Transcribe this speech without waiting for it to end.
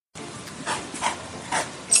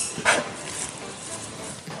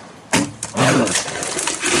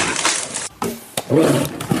That's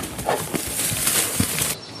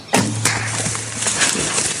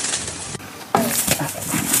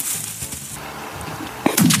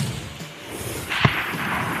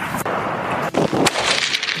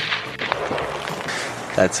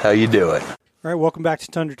how you do it. All right, welcome back to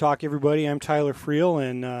Tundra Talk, everybody. I'm Tyler Friel,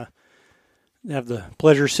 and I have the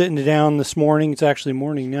pleasure of sitting down this morning. It's actually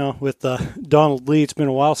morning now with Donald Lee. It's been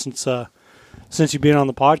a while since you've been on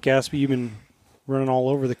the podcast, but you've been running all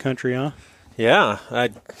over the country, huh? Yeah, I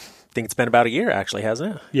think it's been about a year, actually,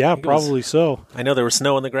 hasn't it? Yeah, probably so. I know there was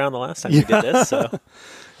snow on the ground the last time we did this. So.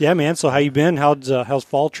 Yeah, man. So how you been? How's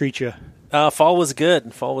fall treat you? Fall was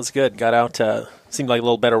good. Got out. Seemed like a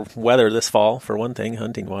little better weather this fall, for one thing,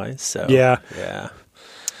 hunting-wise. So yeah.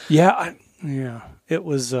 It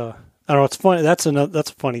was. I don't know. It's funny. That's a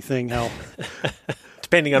funny thing. How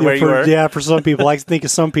depending on where you were. Yeah, for some people, I think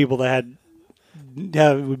of some people that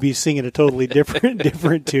would be singing a totally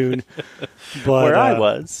different tune. But where I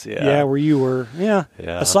was, yeah, where you were, yeah.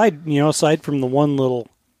 Aside from the one little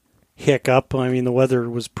hiccup, I mean, the weather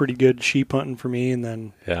was pretty good sheep hunting for me, and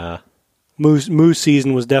then moose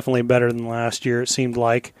season was definitely better than last year. It seemed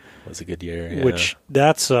like it was a good year. Yeah. Which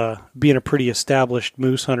that's being a pretty established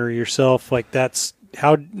moose hunter yourself. Like that's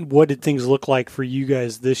what did things look like for you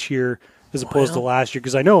guys this year as opposed to last year?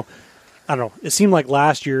 Because I don't know. It seemed like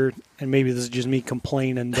last year, and maybe this is just me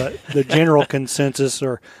complaining, but the general consensus,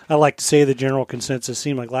 or I like to say the general consensus,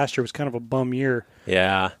 seemed like last year was kind of a bum year.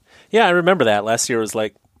 Yeah, I remember that. Last year was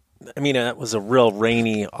like, I mean, it was a real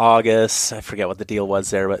rainy August. I forget what the deal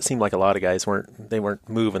was there, but it seemed like a lot of guys weren't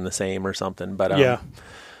moving the same or something. But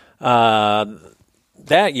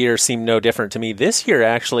that year seemed no different to me. This year,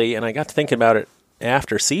 actually, and I got to thinking about it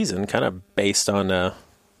after season, kind of based on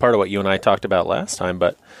part of what you and I talked about last time,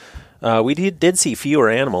 but we did see fewer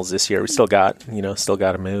animals this year. We still got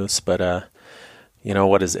a moose, but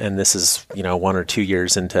and this is 1 or 2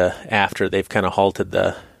 years into after they've kind of halted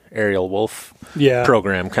the aerial wolf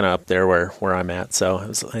program kind of up there where I'm at.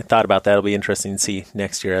 So I thought about that. It'll be interesting to see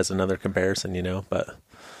next year as another comparison, but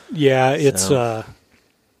yeah, it's a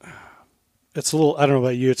little, I don't know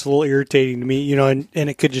about you, it's a little irritating to me, and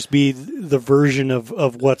it could just be the version of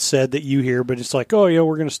what's said that you hear, but it's like, oh yeah,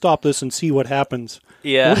 we're going to stop this and see what happens.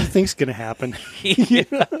 Yeah. What do you think's going to happen?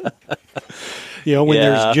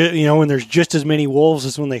 When there's just as many wolves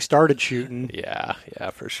as when they started shooting. Yeah,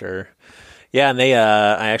 for sure. Yeah, and they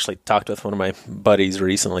I actually talked with one of my buddies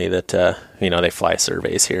recently that they fly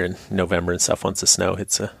surveys here in November and stuff once the snow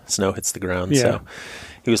hits the ground. Yeah. So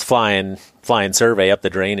he was flying survey up the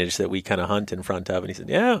drainage that we kind of hunt in front of, and he said,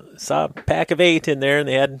 "Yeah, saw a pack of 8 in there, and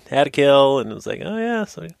they had a kill." And it was like, "Oh yeah,"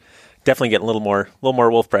 so definitely getting a little more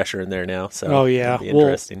wolf pressure in there now. So oh yeah, it'll be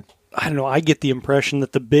interesting. I don't know. I get the impression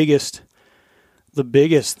that the biggest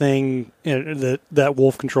thing that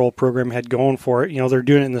wolf control program had going for it, they're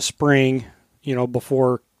doing it in the spring,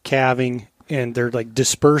 before calving, and they're like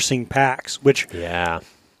dispersing packs, which the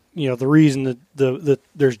reason that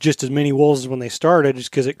there's just as many wolves as when they started is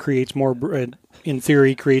because it creates more, in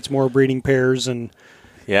theory, creates more breeding pairs, and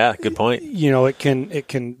good point. It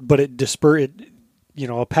can, but it disperse it.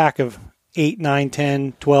 A pack of 8, 9,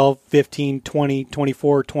 10, 12, 15, 20,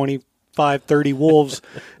 24, 25, 30 wolves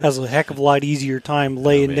has a heck of a lot easier time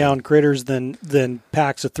laying down critters than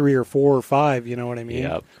packs of 3 or 4 or 5. You know what I mean?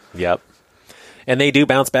 Yep. And they do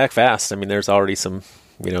bounce back fast. I mean, there's already some,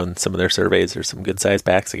 in some of their surveys, there's some good-sized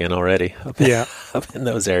packs again already up in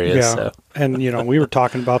those areas. Yeah. So. And, we were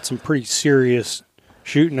talking about some pretty serious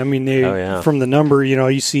shooting. I mean, from the number,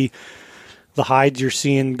 you see the hides you're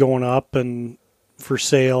seeing going up and for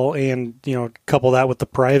sale, and, couple that with the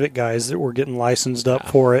private guys that were getting licensed up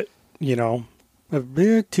for it, a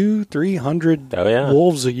big 200-300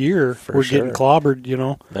 wolves a year were getting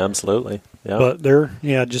clobbered, Absolutely. Yeah. But they're,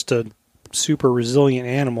 just a super resilient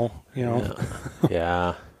animal,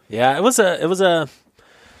 Yeah. It was a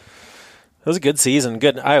good season.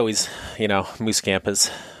 Good. I always, moose camp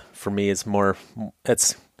for me is more,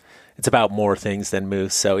 it's about more things than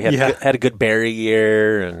moose. So we had a good berry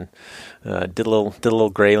year, and did a little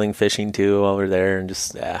grayling fishing too while we were there, and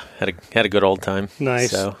just had a good old time.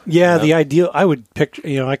 Nice. So, the ideal, I would picture,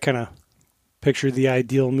 I kind of picture the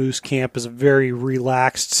ideal moose camp as a very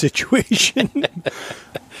relaxed situation.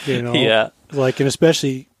 Like, and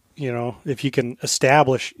especially, if you can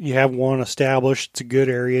you have one established, it's a good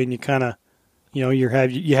area, and you kind of, you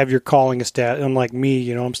have your calling established. Unlike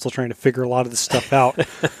me, I'm still trying to figure a lot of this stuff out.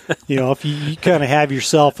 If you kind of have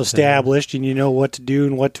yourself established and you know what to do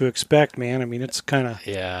and what to expect, man. I mean, it's kind of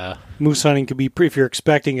moose hunting could be if you're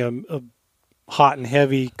expecting a hot and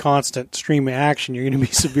heavy, constant stream of action, you're going to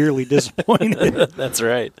be severely disappointed. That's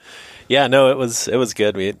right. Yeah, no, it was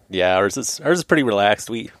good. Ours is pretty relaxed.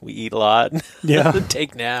 We eat a lot. Yeah,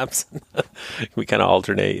 take naps. We kind of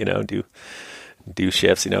alternate, do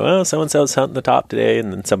shifts. So and so's hunting the top today,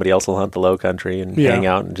 and then somebody else will hunt the low country and hang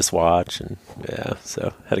out and just watch. And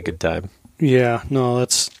so had a good time. Yeah, no,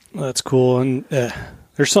 that's cool. And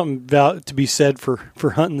there's something to be said for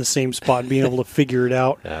hunting the same spot and being able to figure it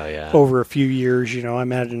out over a few years. I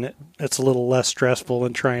imagine it's a little less stressful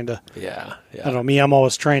than trying to. Yeah. I don't know, me, I'm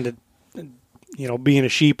always trying to, being a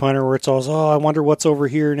sheep hunter where it's always, I wonder what's over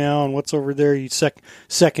here now and what's over there. You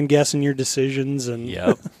second guessing your decisions. And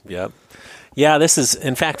Yep. Yeah, this is,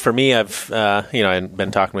 in fact, for me, I've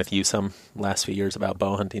been talking with you some last few years about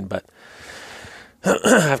bow hunting, but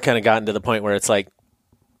I've kind of gotten to the point where it's like,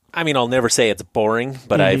 I'll never say it's boring,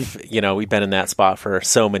 but we've been in that spot for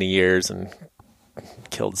so many years and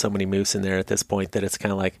killed so many moose in there at this point that it's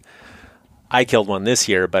kind of like, I killed one this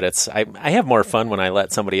year, but I have more fun when I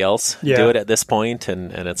let somebody else do it at this point,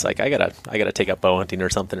 and it's like I gotta take up bow hunting or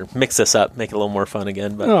something, or mix this up, make it a little more fun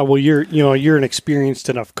again. But you're an experienced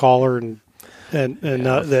enough caller, and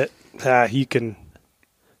that you can.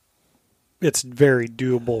 It's very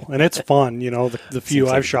doable, and it's fun. The few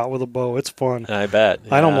I've shot with a bow, it's fun. I bet.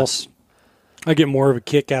 Yeah. I get more of a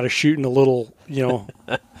kick out of shooting a little,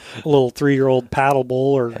 a little 3-year-old paddle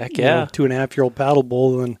bull or 2.5-year-old paddle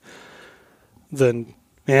bull than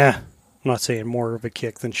I'm not saying more of a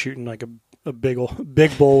kick than shooting like a big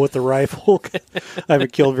bull with a rifle. I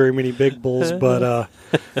haven't killed very many big bulls, but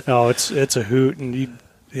no, it's a hoot, and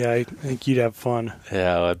I think you'd have fun.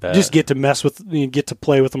 Yeah, I bet. Just get to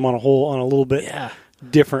play with them on a little bit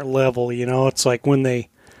different level. It's like when they,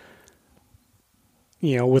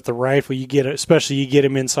 with the rifle, you get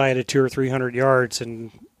them inside of 200 or 300 yards,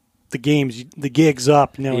 and the gig's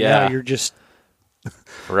up. Now you're just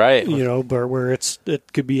right. But where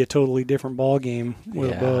it could be a totally different ball game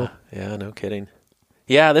with a bow. Yeah, no kidding.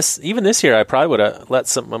 Yeah, this year I probably would have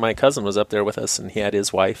let my cousin was up there with us, and he had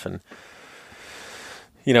his wife, and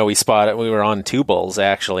we spotted. We were on 2 bulls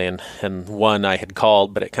actually, and one I had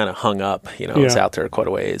called, but it kind of hung up. It was out there quite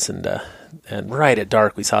a ways, and right at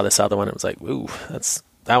dark we saw this other one. It was like, ooh,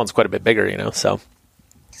 that one's quite a bit bigger. So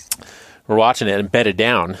we're watching it and bedded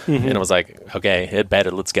down, and it was like, okay, it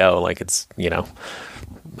bedded, let's go. Like it's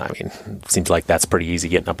it seems like that's pretty easy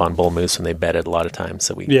getting up on bull moose when they bedded a lot of times.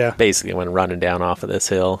 So we basically went running down off of this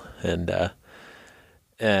hill, and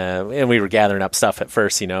we were gathering up stuff at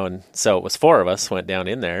first, and so it was 4 of us went down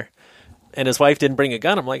in there, and his wife didn't bring a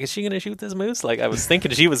gun. I'm like, is she going to shoot this moose? Like I was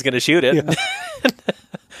thinking she was going to shoot it. Yeah.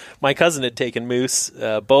 My cousin had taken moose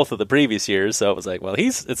both of the previous years, so it was like, well,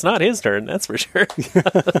 it's not his turn, that's for sure.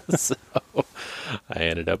 So I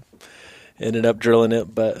ended up drilling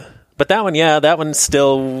it, but that one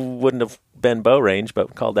still wouldn't have been bow range, but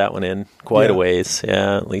we called that one in quite a ways.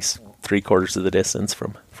 Yeah, at least 3/4 of the distance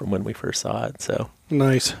from when we first saw it. So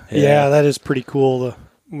nice. Yeah, that is pretty cool.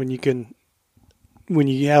 When you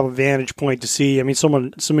have a vantage point to see. So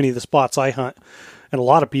many of the spots I hunt, and a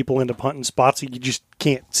lot of people end up hunting spots that you just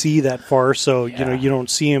can't see that far. So you don't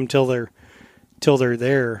see them till they're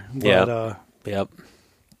there. But, yep.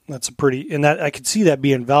 That's and that I could see that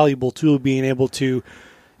being valuable too, being able to,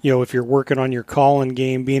 if you're working on your calling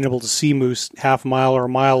game, being able to see moose half a mile or a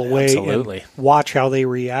mile away. Absolutely. And watch how they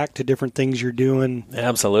react to different things you're doing.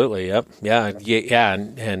 Absolutely. Yep. Yeah.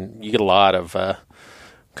 And you get a lot of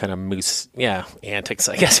kind of moose, antics,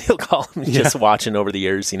 I guess you'll call them. Just watching over the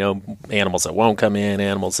years, animals that won't come in,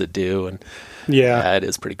 animals that do, and it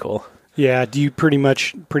is pretty cool. Yeah. Do you pretty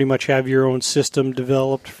much have your own system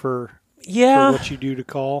developed for what you do to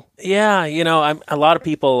call? Yeah. A lot of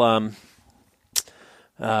people.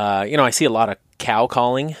 I see a lot of cow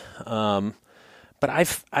calling, but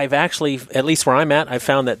I've actually, at least where I'm at, I've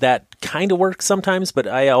found that kind of works sometimes, but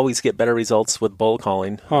I always get better results with bull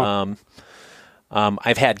calling. Huh.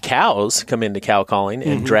 I've had cows come into cow calling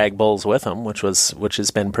and drag bulls with them, which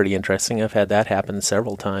has been pretty interesting. I've had that happen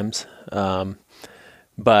several times.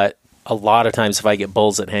 But a lot of times if I get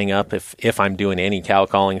bulls that hang up, if I'm doing any cow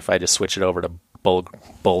calling, if I just switch it over to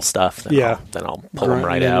bull stuff, then I'll pull them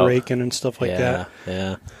right out, raking and stuff like that.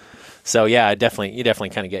 Yeah. So you definitely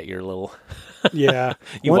kind of get your little you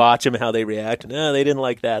watch them how they react. No, they didn't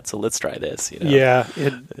like that, so let's try this.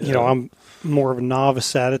 I'm more of a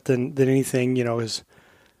novice at it than anything. Is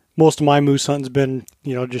most of my moose hunting's been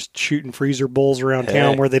just shooting freezer bulls around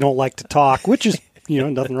town where they don't like to talk, which is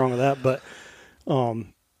nothing wrong with that. But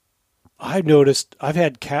I've noticed I've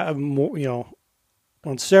had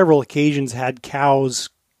on several occasions had cows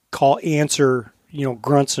answer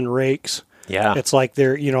grunts and rakes. Yeah. It's like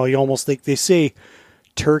they're, you almost think they say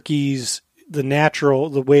turkeys,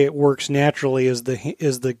 the way it works naturally is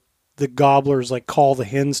the gobblers like call the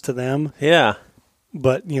hens to them. Yeah.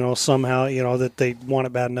 But, somehow, that they want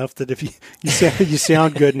it bad enough that if you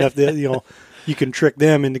sound good enough that, you can trick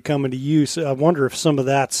them into coming to you. So I wonder if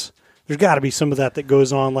there's got to be some of that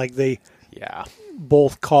goes on, like they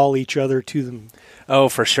both call each other to them. Oh,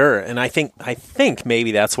 for sure. And I think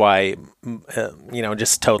maybe that's why,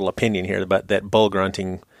 just total opinion here, but that bull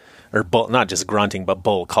grunting, or bull, not just grunting, but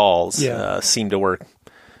bull calls seem to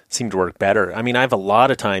work better. I mean, I've a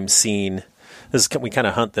lot of times seen we kind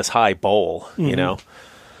of hunt this high bull, and a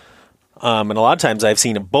lot of times I've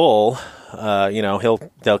seen a bull.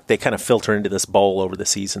 They kind of filter into this bowl over the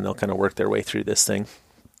season. They'll kind of work their way through this thing,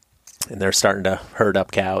 and they're starting to herd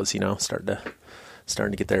up cows.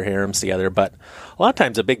 Starting to get their harems together. But a lot of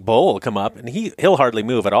times a big bull will come up, and he'll hardly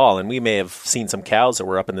move at all. And we may have seen some cows that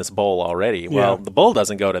were up in this bowl already. Well, the bull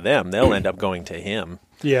doesn't go to them; they'll end up going to him.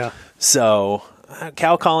 Yeah. So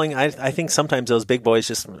cow calling, I think sometimes those big boys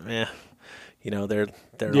just, they're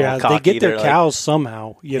all cocky. They get their cows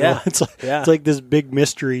somehow. It's like this big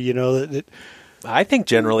mystery. That I think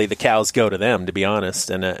generally the cows go to them, to be honest.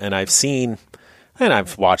 And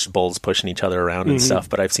I've watched bulls pushing each other around and stuff,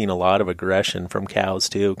 but I've seen a lot of aggression from cows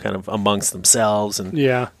too, kind of amongst themselves, and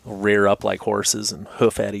rear up like horses and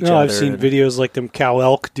hoof at each other. I've seen videos like them cow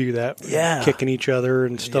elk do that, kicking each other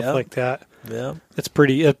and stuff like that. Yeah, it's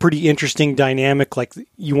a pretty interesting dynamic. Like,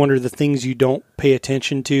 you wonder the things you don't pay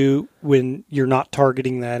attention to when you're not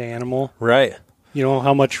targeting that animal. Right.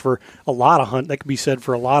 How much for a lot of that could be said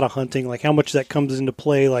for a lot of hunting, like how much that comes into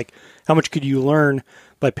play, like how much could you learn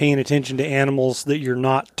by paying attention to animals that you're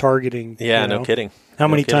not targeting. Yeah, no kidding. How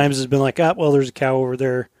many times has it been like, well, there's a cow over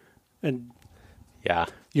there, and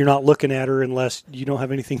you're not looking at her unless you don't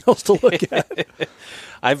have anything else to look at.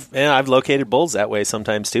 I've located bulls that way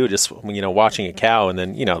sometimes too, just watching a cow, and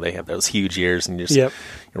then they have those huge ears, and you're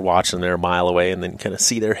watching them, they're a mile away, and then kind of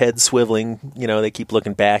see their head swiveling, they keep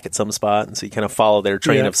looking back at some spot, and so you kind of follow their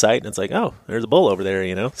train of sight, and it's like, oh, there's a bull over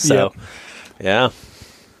there, so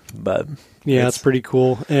but it's pretty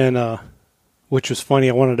cool. And which was funny,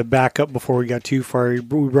 I wanted to back up before we got too far. We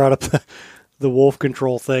brought up the wolf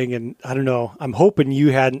control thing, and I don't know, I'm hoping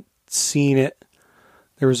you hadn't seen it.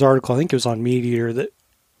 There was an article, I think it was on Meat Eater, that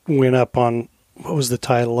went up on, what was the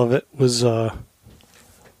title of it? Was let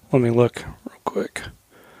me look real quick.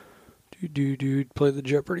 Dude, play the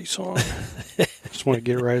Jeopardy song. Just want to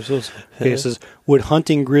get it right. So it says, "Would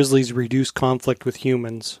hunting grizzlies reduce conflict with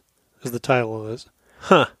humans?" Is the title of this.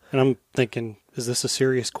 Huh. And I'm thinking, is this a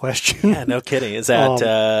serious question? Yeah, no kidding. Is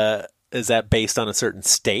that based on a certain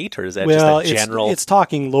state, or is that just a general? It's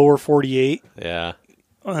talking lower 48. Yeah.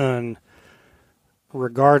 And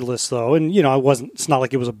regardless, though, and it's not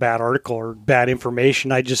like it was a bad article or bad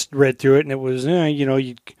information. I just read through it, and it was,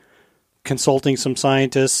 you consulting some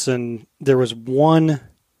scientists, and there was one,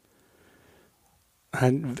 I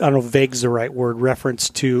don't know if vague's the right word, reference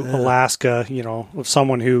to Alaska, of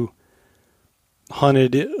someone who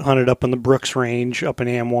hunted up in the Brooks Range up in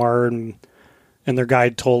AMWR, and their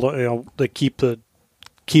guide told they keep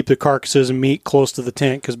the carcasses and meat close to the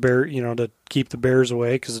tent because to keep the bears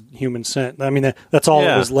away because of human scent. I mean, that's all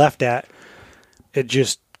it was left at. It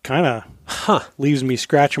just kind of leaves me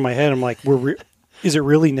scratching my head. I'm like, is it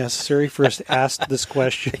really necessary for us to ask this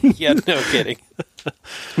question? Yeah, no kidding.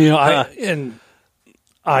 I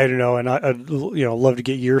don't know, and I'd love to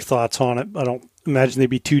get your thoughts on it. I don't imagine they'd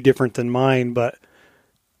be too different than mine, but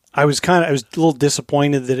I was a little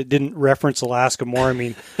disappointed that it didn't reference Alaska more. I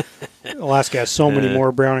mean, Alaska has so many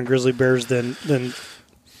more brown and grizzly bears than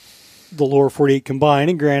the lower 48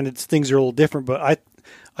 combined. And granted, things are a little different, but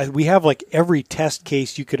we have like every test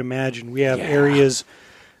case you could imagine. We have areas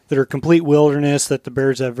that are complete wilderness that the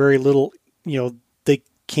bears have very little, they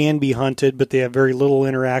can be hunted, but they have very little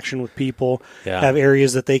interaction with people. Yeah. Have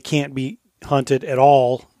areas that they can't be hunted at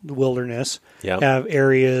all, the wilderness. Yeah. Have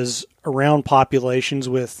areas around populations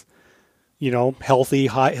with, healthy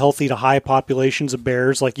to high populations of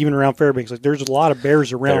bears, like even around Fairbanks. Like, there's a lot of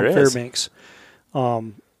bears around Fairbanks.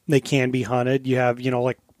 They can be hunted. You have,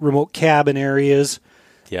 like remote cabin areas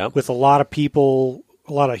with a lot of people,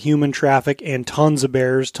 a lot of human traffic, and tons of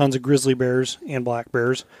bears, tons of grizzly bears and black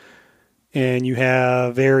bears. And you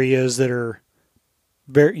have areas that are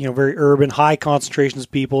very, very urban, high concentrations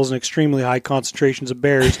of peoples and extremely high concentrations of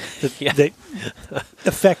bears that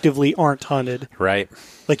effectively aren't hunted. Right.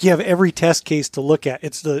 Like, you have every test case to look at.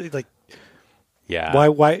 It's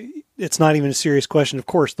why it's not even a serious question. Of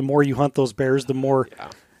course, the more you hunt those bears, the more,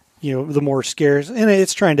 the more scarce. And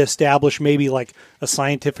it's trying to establish maybe like a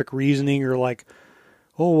scientific reasoning, or like,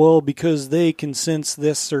 oh, well, because they can sense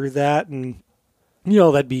this or that, and,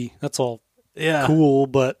 that's all cool,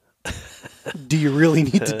 but do you really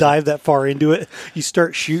need to dive that far into it? You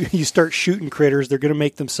start shooting critters, they're going to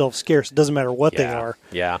make themselves scarce. It doesn't matter what they are.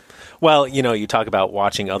 Yeah. Well, you talk about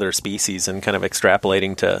watching other species and kind of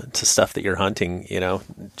extrapolating to stuff that you're hunting,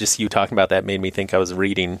 just you talking about that made me think I was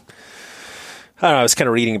reading, I was kind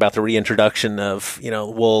of reading about the reintroduction of,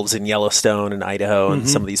 wolves in Yellowstone and Idaho and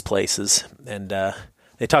some of these places. And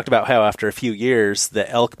they talked about how after a few years, the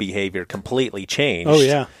elk behavior completely changed. Oh,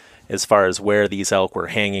 yeah. As far as where these elk were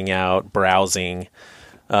hanging out, browsing.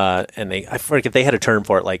 And I forget, they had a term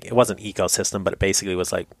for it, like it wasn't ecosystem, but it basically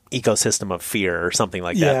was like ecosystem of fear or something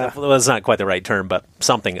like that. It was not quite the right term, but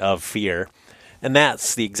something of fear. And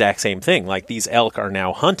that's the exact same thing. Like these elk are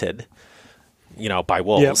now hunted, by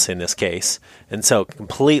wolves in this case. And so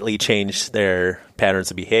completely changed their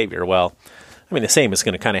patterns of behavior. Well, I mean, the same is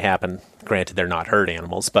going to kind of happen. Granted, they're not herd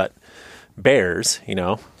animals, but bears,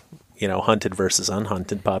 hunted versus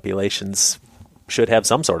unhunted populations should have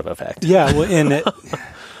some sort of effect. Yeah, well, and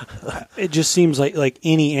it just seems like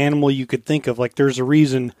any animal you could think of. Like there's a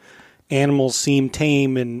reason animals seem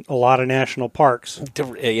tame in a lot of national parks.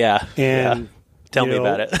 Yeah, and tell me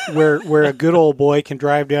about it. where a good old boy can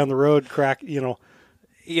drive down the road,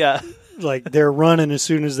 Yeah. Like they're running as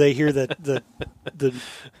soon as they hear the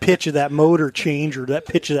pitch of that motor change or that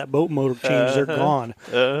pitch of that boat motor change, they're gone.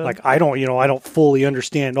 Like I don't fully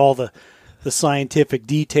understand all the scientific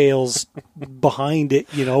details behind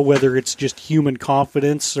it, whether it's just human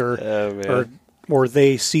confidence or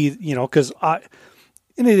they see, because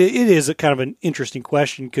it is a kind of an interesting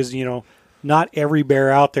question because, not every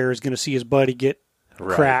bear out there is going to see his buddy get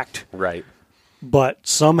cracked. Right. But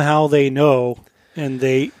somehow they know, and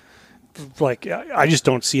they, I just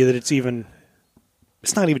don't see that it's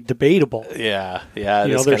not even debatable. Yeah. It's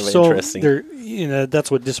kind of interesting. That's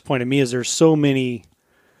what disappointed me is there's so many,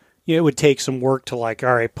 it would take some work to all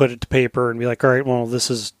right, put it to paper and be like, all right, well, this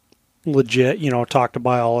is legit, talk to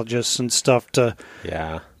biologists and stuff to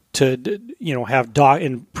have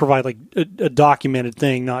and provide a documented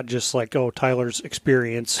thing, not just Tyler's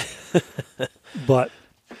experience. But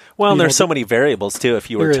well, there's so many variables too. If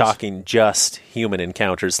you were talking just human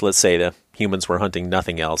encounters, let's say the humans were hunting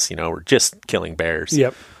nothing else, we're just killing bears.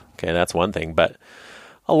 Yep. Okay, that's one thing, but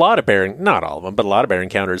a lot of bear, not all of them, but a lot of bear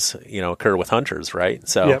encounters, occur with hunters, right?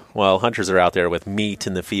 So, well, hunters are out there with meat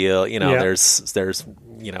in the field. There's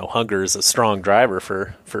hunger is a strong driver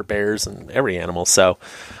for bears and every animal. So,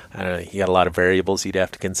 you got a lot of variables you'd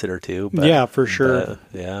have to consider too. But, yeah, for sure.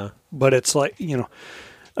 But it's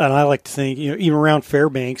and I like to think, even around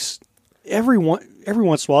Fairbanks, every once in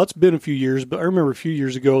a while, it's been a few years, but I remember a few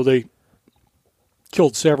years ago they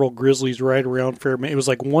killed several grizzlies right around Fairbanks. It was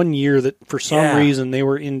like 1 year that for some reason there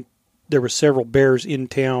were several bears in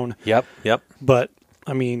town. Yep. But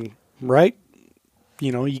I mean, right?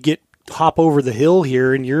 You hop over the hill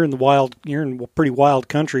here and you're in pretty wild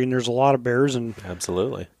country and there's a lot of bears and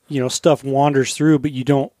absolutely. Stuff wanders through, but you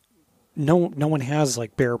don't no one has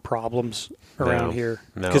bear problems around here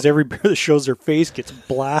because every bear that shows their face gets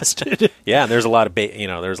blasted. Yeah, and there's a lot of bait.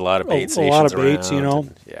 There's a lot of bait stations. A lot of baits,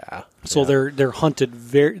 So they're hunted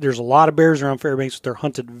there's a lot of bears around Fairbanks. But they're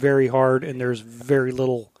hunted very hard, and there's very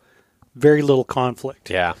little conflict.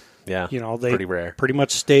 Yeah. They pretty rare. Pretty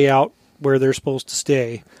much stay out where they're supposed to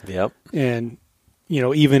stay. Yep. And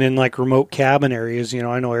even in remote cabin areas,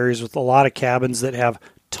 I know areas with a lot of cabins that have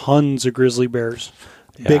tons of grizzly bears.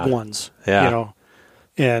 Big ones,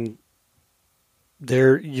 and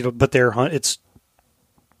it's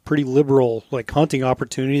pretty liberal, hunting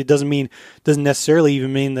opportunity. It doesn't necessarily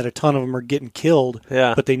even mean that a ton of them are getting killed.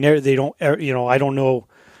 Yeah. But they don't, I don't know.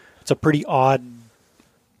 It's a pretty odd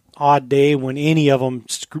day when any of them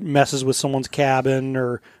messes with someone's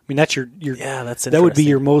cabin that's your that's that would be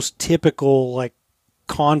your most typical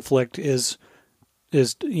conflict is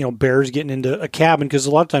bears getting into a cabin because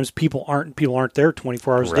a lot of times people aren't there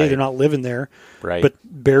 24 hours a day. They're not living there. Right. But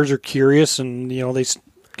bears are curious and they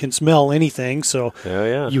can smell anything. So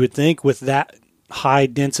you would think with that high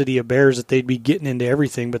density of bears that they'd be getting into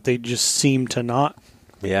everything, but they just seem to not.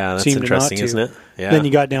 Yeah, that's interesting, isn't it? Yeah. Then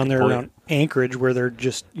you got down there around Anchorage where they're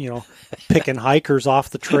just picking hikers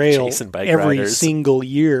off the trail every riders. Single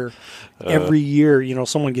year. Every year,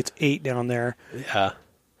 someone gets 8 down there. Yeah.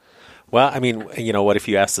 Well, I mean, what if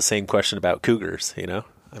you ask the same question about cougars,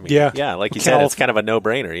 like you said, it's kind of a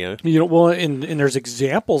no-brainer, Well, and there's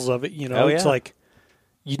examples of it, it's like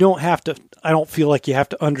you don't have to, I don't feel like you have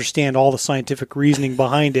to understand all the scientific reasoning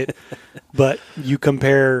behind it, but you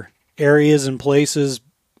compare areas and places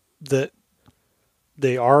that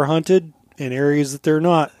they are hunted and areas that they're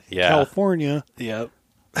not. Yeah. California. Yep.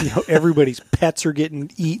 everybody's pets are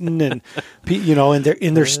getting eaten, and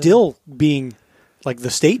and they're still being like,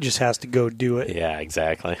 the state just has to go do it. Yeah,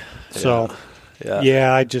 exactly. So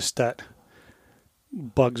I just, that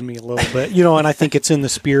bugs me a little bit, and I think it's in the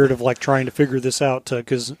spirit of like trying to figure this out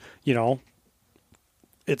because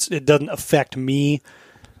it doesn't affect me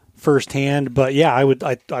firsthand, but I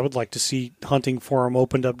would like to see hunting forum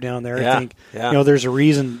opened up down there. I think there's a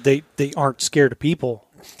reason they aren't scared of people.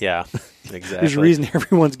 Yeah, exactly. There's a reason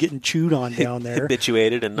everyone's getting chewed on down there.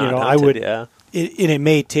 Habituated and not hunted, I would.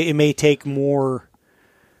 It may take more.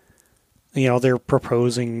 They're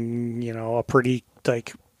proposing a pretty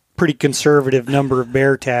conservative number of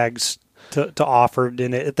bear tags to offer,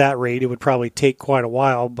 and at that rate, it would probably take quite a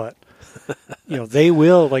while. But they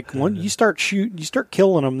will, like, when you start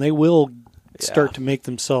killing them, they will start to make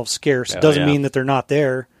themselves scarce. It doesn't mean that they're not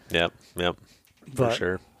there. Yep, for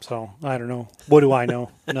sure. So, I don't know. What do I know?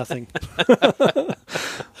 Nothing.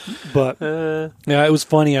 But, it was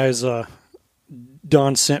funny.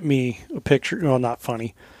 Don sent me a picture. Well, not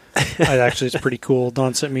funny. Actually, it's pretty cool.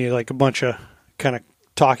 Don sent me like a bunch of kind of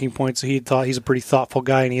talking points. He thought he's a pretty thoughtful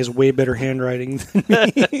guy, and he has way better handwriting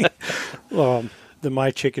than me. Than my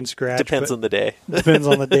chicken scratch. Depends on the day. Depends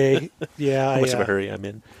on the day. Yeah. How much of a hurry I'm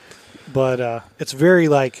in. But it's very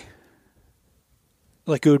like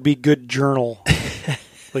it would be good journal.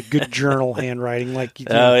 Like good journal handwriting, like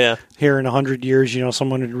here in 100 years,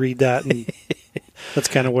 someone would read that, and that's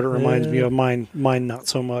kind of what it reminds me of. Mine not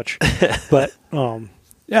so much, but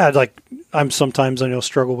like I'm sometimes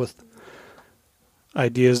struggle with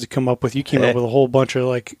ideas to come up with. You came up with a whole bunch of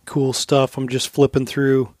like cool stuff. I'm just flipping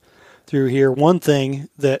through here. One thing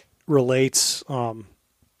that relates, and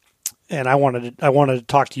I wanted to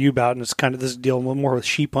talk to you about, and it's kind of this deal more with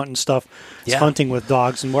sheep hunting stuff. It's hunting with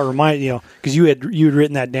dogs, and what reminded because you had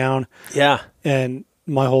written that down. Yeah. And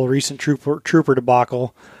my whole recent trooper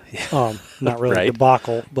debacle, not really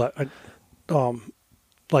debacle, but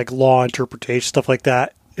like law interpretation stuff like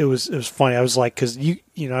that. It was funny. I was like, because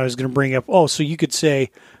I was going to bring up, so you could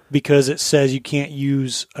say because it says you can't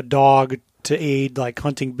use a dog to aid like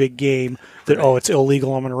hunting big game that it's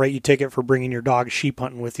illegal. I'm going to write you a ticket for bringing your dog sheep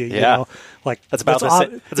hunting with you. Like that's about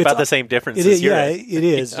the same difference. It is. Yeah, it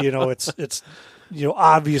is. It's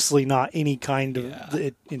obviously not any kind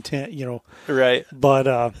of intent. Right.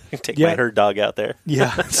 But take my herd dog out there.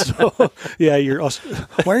 Yeah. So you're.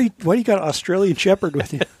 Why you got an Australian Shepherd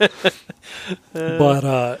with you?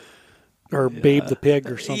 But or Babe the pig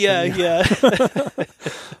or something. Yeah.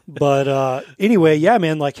 But anyway,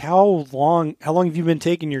 man, like how long have you been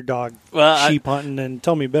taking your dog sheep hunting? And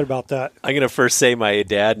tell me a bit about that. I'm going to first say my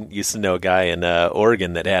dad used to know a guy in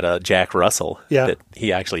Oregon that had a Jack Russell. Yeah. That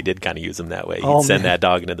he actually did kind of use him that way. He'd send that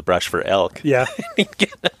dog into the brush for elk. Yeah. He'd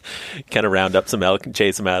kind of round up some elk and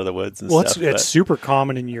chase them out of the woods and stuff. It's super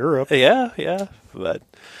common in Europe. Yeah. But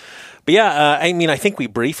yeah, I think we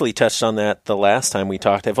briefly touched on that the last time we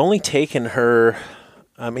talked. I've only taken her,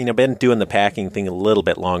 I've been doing the packing thing a little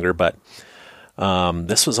bit longer, but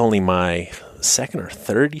this was only my second or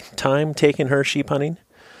third time taking her sheep hunting.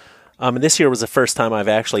 And this year was the first time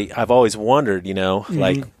I've always wondered,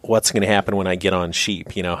 like what's going to happen when I get on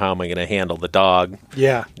sheep? How am I going to handle the dog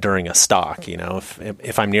during a stalk?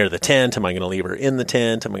 If I'm near the tent, am I going to leave her in the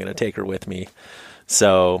tent? Am I going to take her with me?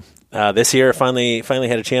 So this year, finally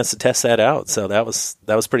had a chance to test that out. So that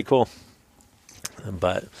was pretty cool.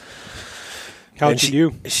 But how'd she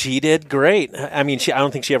do? She did great. I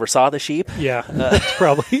don't think she ever saw the sheep. Yeah,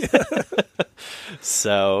 probably.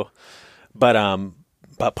 So, but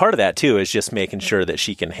part of that too is just making sure that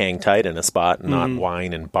she can hang tight in a spot and not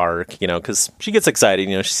whine and bark. Because she gets excited.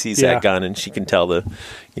 She sees that gun and she can tell the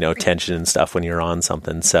tension and stuff when you're on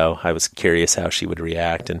something. So I was curious how she would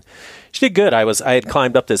react, and she did good. I had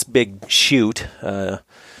climbed up this big chute, kind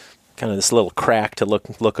of this little crack to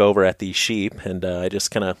look over at these sheep, and I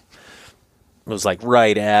just kind of was like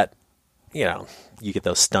right at, you get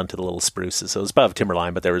those stunted little spruces. So it was above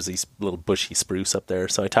timberline, but there was these little bushy spruce up there.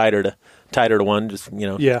 So I tied her to one, just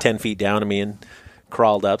 10 feet down to me, and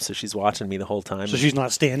crawled up. So she's watching me the whole time. So she's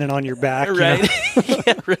not standing on your back,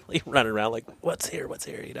 right? Really running around like, what's here?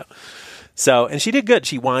 So, and she did good.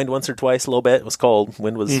 She whined once or twice a little bit. It was cold.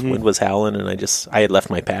 Wind was howling, and I had left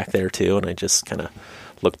my pack there too, and I just kind of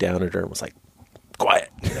looked down at her and was like, quiet,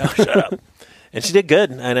 shut up. And she did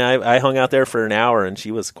good. And I hung out there for an hour, and she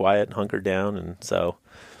was quiet and hunkered down. And so,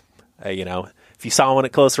 if you saw one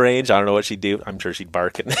at close range, I don't know what she'd do. I'm sure she'd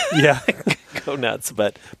bark and go nuts.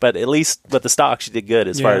 But at least with the stock, she did good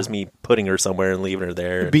as far as me putting her somewhere and leaving her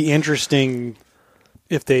there. It'd be interesting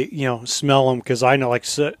if they, smell them, because I know like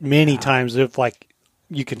many times if like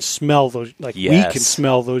you can smell those, like we can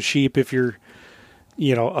smell those sheep if you're,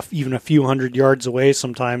 even a few hundred yards away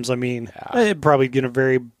sometimes. I mean, it's probably going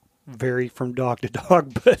to vary from dog to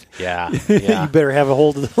dog, but you better have a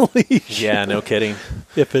hold of the leash. Yeah, no kidding.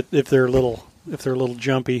 If they're a little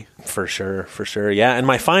jumpy. For sure. Yeah, and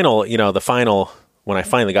my final, when I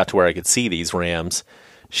finally got to where I could see these rams,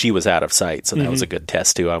 she was out of sight, so that was a good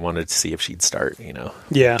test too. I wanted to see if she'd start,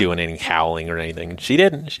 doing any howling or anything. She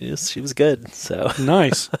didn't. She was good. So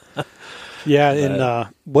nice. Yeah, and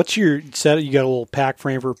what's your set? You got a little pack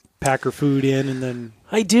frame for packer food in, and then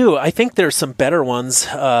I do. I think there's some better ones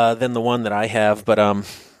than the one that I have, but I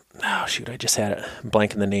just had it. I'm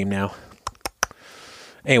blanking the name now.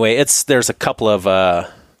 Anyway, there's a couple of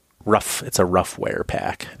rough. It's a rough wear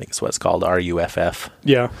pack. I think it's what it's called, RUFF.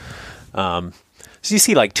 Yeah. So you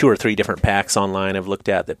see like 2 or 3 different packs online I've looked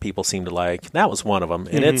at that people seem to like. That was one of them,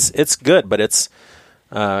 and it's good, but it's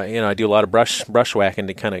I do a lot of brush whacking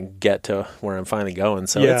to kind of get to where I'm finally going.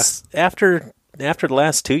 So it's after the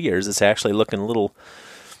last 2 years, it's actually looking a little,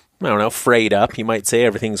 I don't know, frayed up. You might say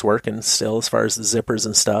everything's working still as far as the zippers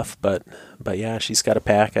and stuff, but yeah, she's got a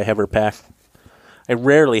pack. I have her pack. I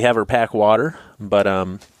rarely have her pack water,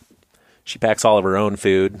 but she packs all of her own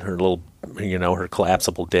food, her little, her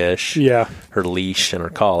collapsible dish, her leash, and her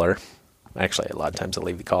collar. Actually, a lot of times I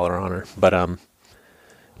leave the collar on her, but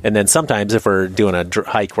and then sometimes if we're doing a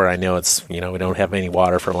hike where I know it's, we don't have any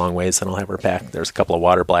water for a long ways, then I'll have her pack. There's a couple of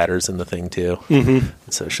water bladders in the thing too,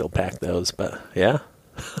 so she'll pack those. But yeah,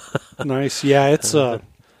 nice. Yeah, it's and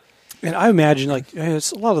I imagine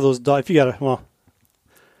it's a lot of those dogs. If you got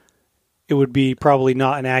it would be probably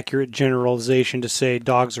not an accurate generalization to say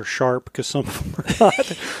dogs are sharp, because some of them are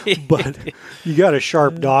not. But you got a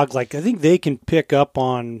sharp dog, I think they can pick up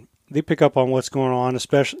on what's going on,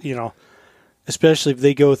 especially if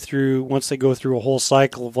they go through a whole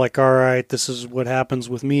cycle of all right, this is what happens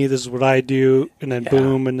with me, this is what I do, and then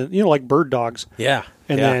boom, and then, like bird dogs. Yeah.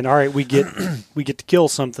 And then all right, we get to kill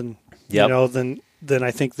something. Then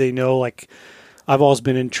I think they know. I've always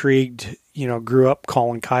been intrigued. Grew up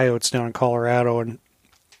calling coyotes down in Colorado, and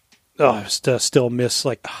I still miss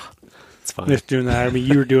it's fun. Miss doing that. I mean,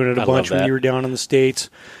 you were doing it a bunch when you were down in the States.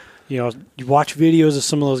 You watch videos of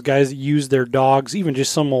some of those guys that use their dogs, even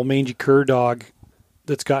just some old mangy cur dog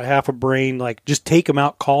that's got half a brain. Just take them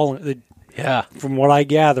out, call it. Yeah. From what I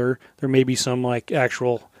gather, there may be some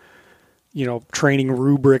actual, training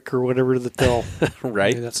rubric or whatever that they'll.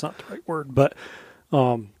 Right. Maybe that's not the right word, but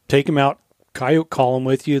take them out, coyote call them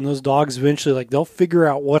with you, and those dogs eventually they'll figure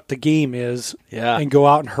out what the game is, and go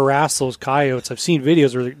out and harass those coyotes. I've seen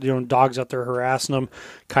videos where dogs out there harassing them,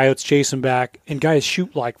 coyotes chasing back, and guys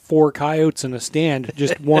shoot 4 coyotes in a stand,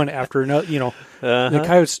 just one after another. The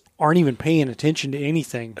coyotes aren't even paying attention to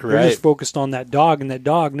anything. They're just focused on that dog, and that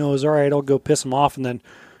dog knows, all right, I'll go piss them off, and then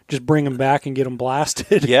just bring them back and get them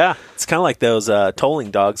blasted. Yeah, it's kind of like those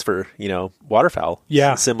tolling dogs for waterfowl.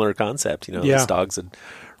 Yeah, similar concept. Those dogs would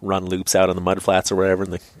run loops out on the mud flats or whatever,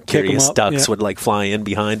 and the curious ducks would fly in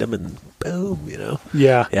behind them, and boom,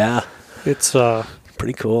 Yeah. It's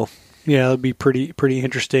pretty cool. Yeah, that'd be pretty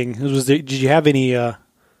interesting. Did you have any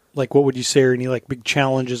what would you say are any big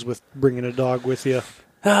challenges with bringing a dog with you?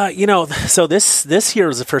 So this year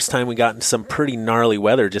was the first time we got into some pretty gnarly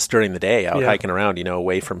weather just during the day out hiking around,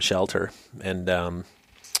 away from shelter, and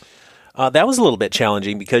that was a little bit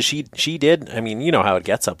challenging because she did. I mean, you know how it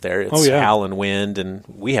gets up there. It's howling wind, and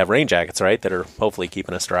we have rain jackets, right, that are hopefully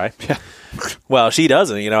keeping us dry. Yeah. Well, she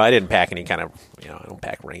doesn't. I didn't pack any kind of, I don't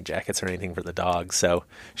pack rain jackets or anything for the dogs. So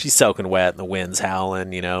she's soaking wet, and the wind's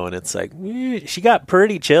howling, and it's she got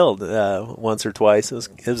pretty chilled once or twice.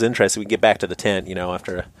 It was interesting. We get back to the tent,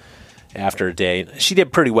 after a day. She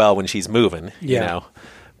did pretty well when she's moving,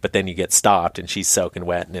 But then you get stopped, and she's soaking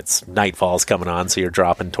wet, and it's nightfall's coming on, so you're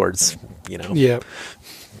dropping towards,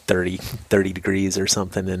 30 degrees or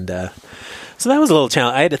something. And so that was a little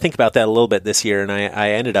challenge. I had to think about that a little bit this year, and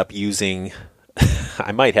I ended up using –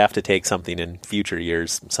 I might have to take something in future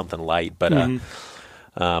years, something light. But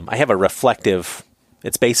I have a reflective –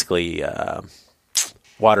 it's basically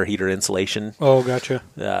water heater insulation. Oh, gotcha.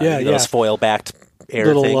 Those foil-backed – air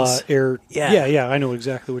little things. Air. Yeah. I know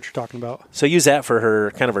exactly what you're talking about. So use that for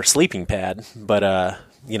her sleeping pad, but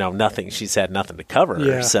nothing. She's had nothing to cover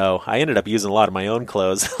her. So I ended up using a lot of my own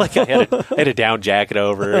clothes. I had a down jacket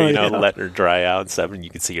over, let her dry out and stuff, and you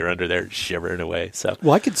could see her under there shivering away. So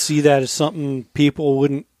I could see that as something people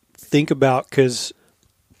wouldn't think about because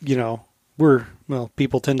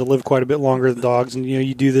people tend to live quite a bit longer than dogs, and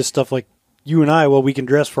you do this stuff like you and I. Well, we can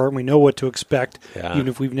dress for it, and we know what to expect, even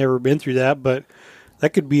if we've never been through that, but.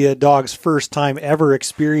 That could be a dog's first time ever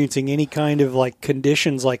experiencing any kind of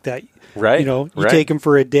conditions like that. Right. You take him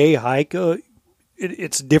for a day hike.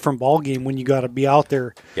 it's a different ball game when you got to be out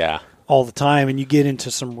there. Yeah. All the time, and you get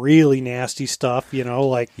into some really nasty stuff,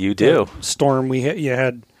 like you do. Storm you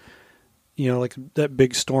had, like that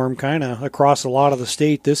big storm kind of across a lot of the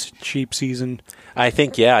state this sheep season. I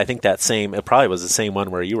think it probably was the same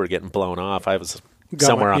one where you were getting blown off. I was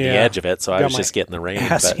somewhere on the edge of it, so I was just getting the rain.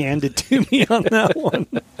 Ass handed to me on that one.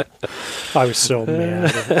 I was so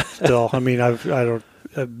mad. Still, I mean, I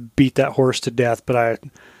beat that horse to death, but I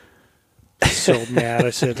was so mad. I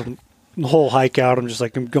said, the whole hike out, I'm just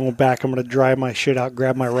like, I'm going back. I'm going to drive my shit out,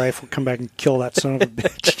 grab my rifle, come back and kill that son of a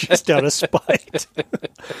bitch just out of spite.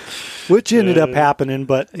 Which ended up happening,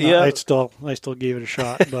 but I still gave it a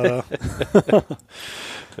shot.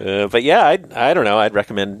 But yeah, I don't know. I'd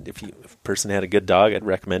recommend if a person had a good dog, I'd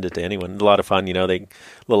recommend it to anyone. A lot of fun, they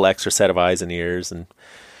little extra set of eyes and ears, and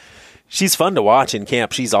she's fun to watch in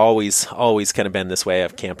camp. She's always kind of been this way.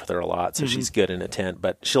 I've camped with her a lot, so she's good in a tent.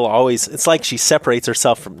 But it's like she separates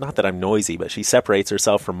herself from, not that I'm noisy, but she separates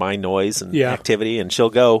herself from my noise and activity, and she'll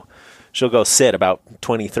go sit about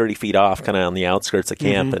 20, 30 feet off, kind of on the outskirts of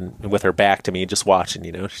camp, and with her back to me, just watching,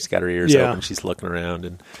 she's got her ears open, she's looking around,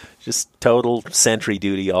 and just total sentry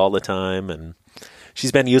duty all the time. And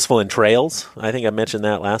she's been useful in trails. I think I mentioned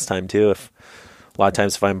that last time too. A lot of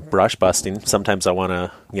times if I'm brush busting, sometimes I want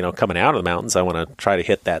to, coming out of the mountains, I want to try to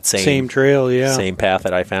hit that same trail, same path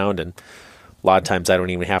that I found. And a lot of times I don't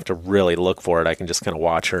even have to really look for it. I can just kind of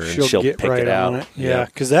watch her and she'll pick it out. Yeah,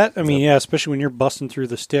 because that, especially when you're busting through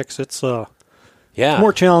the sticks, it's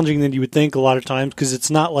more challenging than you would think a lot of times, because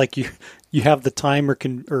it's not like you have the time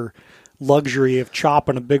or luxury of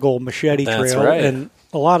chopping a big old machete trail. That's right. And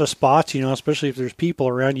a lot of spots, especially if there's people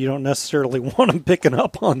around, you don't necessarily want them picking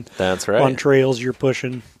up on on trails you're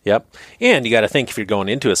pushing. Yep. And you got to think, if you're going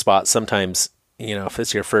into a spot, sometimes, if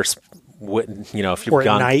it's your first, if you've or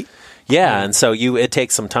gone at night. Yeah, and so it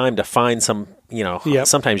takes some time to find some,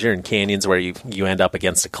 sometimes you're in canyons where you end up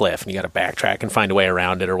against a cliff and you got to backtrack and find a way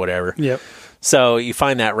around it or whatever. Yep. So you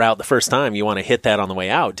find that route the first time, you want to hit that on the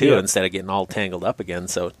way out too, instead of getting all tangled up again.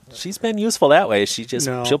 So she's been useful that way.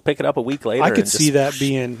 She'll pick it up a week later. I could see that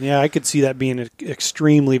being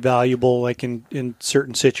extremely valuable, like in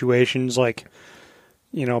certain situations, like,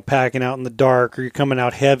 packing out in the dark, or you're coming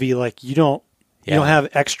out heavy, like you don't have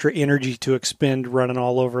extra energy to expend running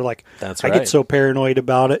all over. Like, that's right. I get so paranoid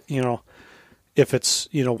about it, if it's,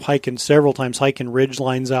 hiking ridge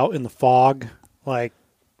lines out in the fog, like,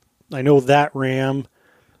 I know that ram,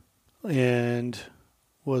 and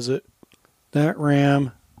was it that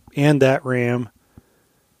ram and that ram,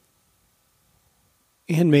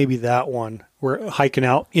 and maybe that one, we're hiking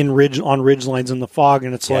out on ridge lines in the fog,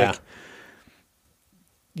 and it's like,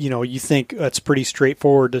 you think that's pretty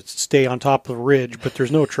straightforward to stay on top of the ridge, but there's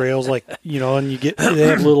no trails, like, and they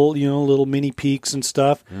have little mini peaks and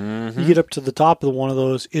stuff. Mm-hmm. You get up to the top of one of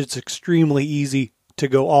those, it's extremely easy to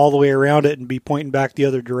go all the way around it and be pointing back the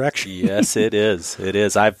other direction. Yes, it is. It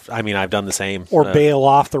is. I've done the same. Or bail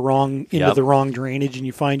off the wrong drainage, and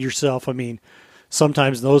you find yourself,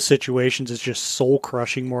 sometimes in those situations it's just soul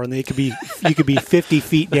crushing more, and you could be 50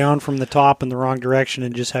 feet down from the top in the wrong direction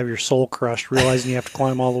and just have your soul crushed, realizing you have to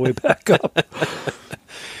climb all the way back up.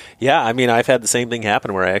 Yeah, I've had the same thing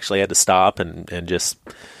happen where I actually had to stop and just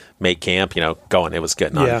make camp, going. It was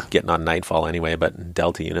getting on nightfall anyway, but in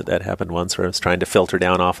Delta unit that happened once where I was trying to filter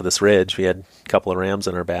down off of this ridge. We had a couple of rams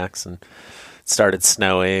on our backs, and it started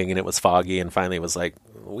snowing, and it was foggy, and finally it was like,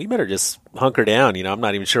 we better just hunker down. I'm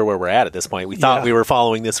not even sure where we're at this point. We thought we were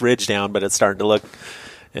following this ridge down, but it's starting to look,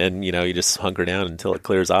 and you just hunker down until it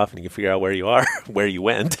clears off and you can figure out where you are, where you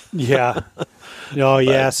went. Yeah.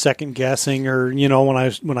 Second guessing, or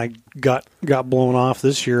when I got blown off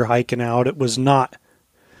this year hiking out, it was not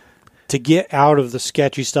to get out of the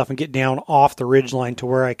sketchy stuff and get down off the ridgeline to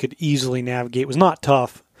where I could easily navigate. It was not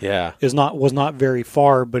tough. Yeah. It was not very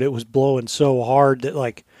far, but it was blowing so hard that,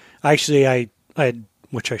 like, actually I had,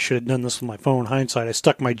 which I should have done this with my phone, hindsight, I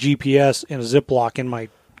stuck my GPS in a Ziploc in my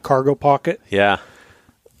cargo pocket. Yeah.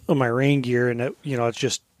 Of my rain gear, and it's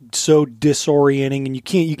just so disorienting, and you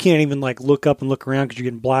can't even like look up and look around because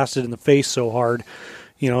you're getting blasted in the face so hard.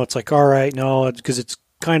 It's like, all right, no, because it's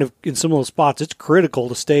kind of, in some of those spots, it's critical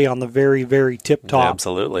to stay on the very, very tip top.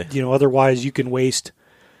 Absolutely. Otherwise you can waste,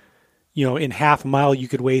 in half a mile, you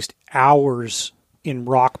could waste hours in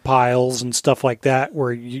rock piles and stuff like that,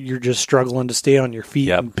 where you're just struggling to stay on your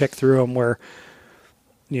feet and pick through them, where,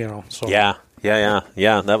 so. Yeah.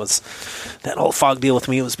 That whole fog deal with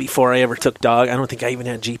me was before I ever took dog. I don't think I even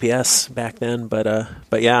had GPS back then, but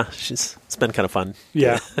yeah, it's been kind of fun.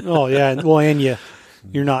 Yeah. Oh yeah. Well, and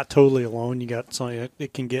you're not totally alone. You got something.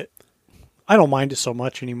 It can get. I don't mind it so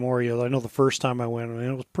much anymore. I know the first time I went,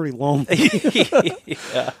 it was pretty lonely.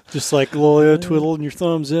 Yeah. Just like, twiddling your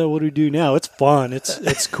thumbs. What do we do now? It's fun.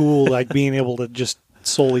 It's cool, like being able to just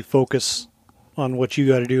solely focus on what you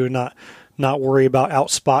got to do and not worry about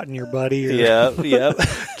outspotting your buddy or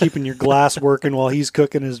keeping your glass working while he's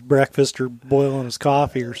cooking his breakfast or boiling his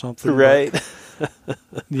coffee or something. Right.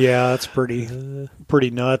 Yeah, it's pretty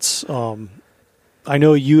nuts. I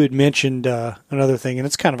know you had mentioned another thing, and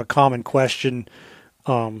it's kind of a common question.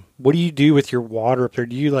 What do you do with your water up there?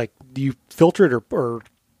 Do you filter it or?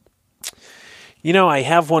 I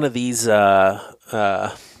have one of these. Let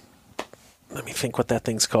me think what that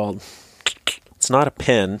thing's called. It's not a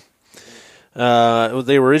pen. They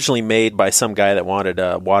were originally made by some guy that wanted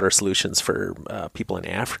water solutions for people in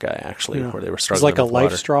Africa, actually, where they were struggling. It's like a water.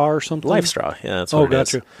 Life Straw or something. Life Straw, yeah, that's what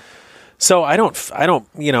it is. So I don't.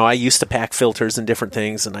 I used to pack filters and different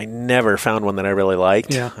things, and I never found one that I really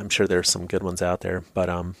liked. Yeah. I'm sure there's some good ones out there, but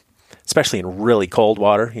especially in really cold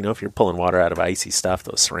water, if you're pulling water out of icy stuff,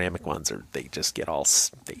 those ceramic ones they just get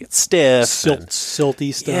they get stiff,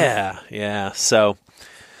 silty stuff. Yeah.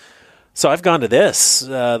 So I've gone to this,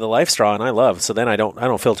 the Life Straw, and I love. So then I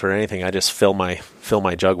don't filter anything. I just fill my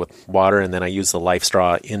jug with water, and then I use the Life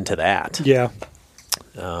Straw into that. Yeah.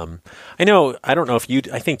 I don't know if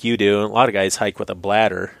I think you do. A lot of guys hike with a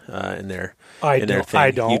bladder in their thing.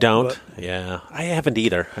 I don't. You don't? Yeah. I haven't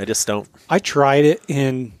either. I just don't. I tried it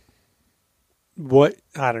in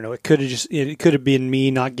I don't know. It could have been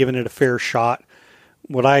me not giving it a fair shot.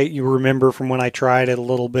 You remember from when I tried it a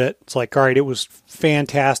little bit, it's like, all right, it was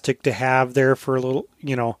fantastic to have there for a little,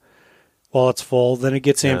 while it's full. Then it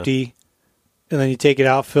gets empty, and then you take it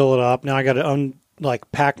out, fill it up. Now I got to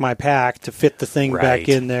pack my pack to fit the thing back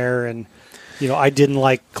in there, and I didn't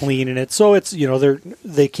like cleaning it. So it's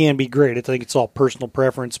they can be great. I think it's all personal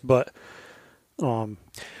preference, but for me.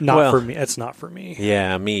 It's not for me.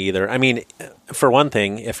 Yeah, me either. I mean, for one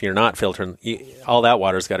thing, if you're not filtering, all that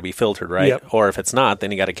water's got to be filtered, right? Yep. Or if it's not,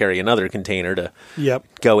 then you got to carry another container to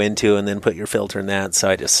go into and then put your filter in that. So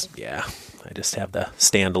I just have the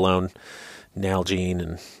standalone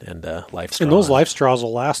Nalgene and Life Straw. And those Life Straws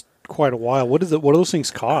will last quite a while. What do those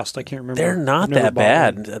things cost? I can't remember. They're not that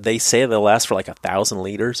bad. They say they'll last for like 1,000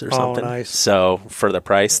 liters or something. Oh, nice. So for the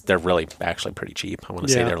price, they're really actually pretty cheap. I want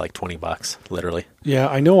to say they're like $20, literally. Yeah,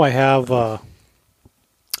 I know I have.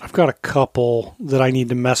 I've got a couple that I need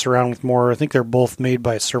to mess around with more. I think they're both made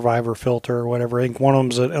by Survivor Filter or whatever. I think one of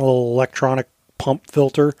them's a little electronic pump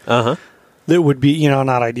filter. That would be,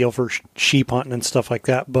 not ideal for sheep hunting and stuff like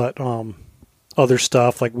that, but other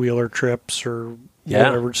stuff like wheeler trips or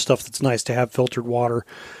whatever stuff that's nice to have filtered water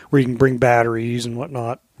where you can bring batteries and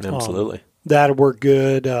whatnot. Absolutely. That'd work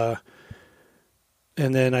good. And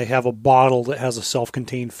then I have a bottle that has a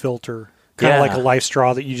self-contained filter, kind of like a Life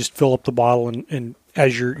Straw that you just fill up the bottle and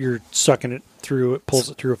as you're sucking it through, it pulls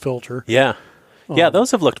it through a filter. Yeah. Yeah,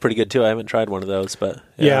 those have looked pretty good too. I haven't tried one of those, but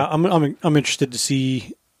I'm interested to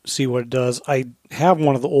see what it does. I have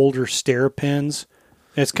one of the older Stair pens.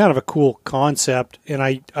 It's kind of a cool concept, and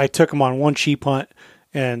I took them on one sheep hunt,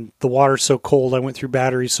 and the water's so cold, I went through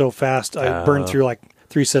batteries so fast, I burned through like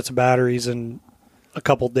 3 sets of batteries in a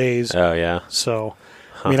couple days. Oh, yeah. So,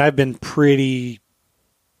 I mean, I've been pretty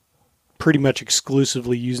much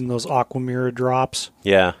exclusively using those Aquamira drops.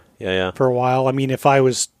 Yeah. For a while. I mean, if I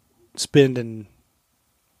was spending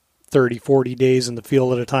 30, 40 days in the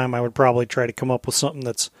field at a time, I would probably try to come up with something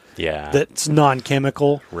that's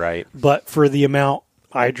non-chemical. Right. But for the amount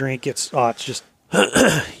I drink, it's just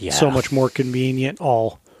so much more convenient.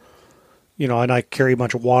 And I carry a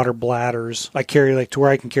bunch of water bladders. I carry to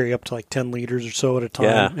where I can carry up to 10 liters or so at a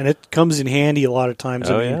time. And it comes in handy a lot of times.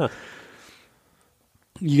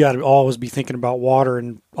 You got to always be thinking about water,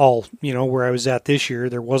 and where I was at this year,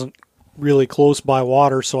 there wasn't really close by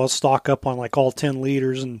water, so I'll stock up on all 10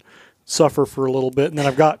 liters and suffer for a little bit, and then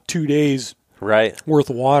I've got 2 days worth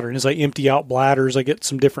of water. And as I empty out bladders, I get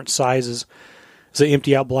some different sizes. As I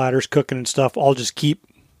empty out bladders, cooking and stuff, I'll just keep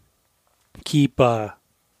the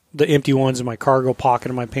empty ones in my cargo pocket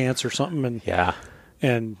of my pants or something.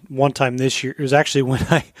 And one time this year, it was actually when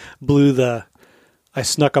I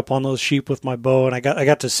snuck up on those sheep with my bow, and I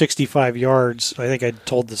got to 65 yards. I think I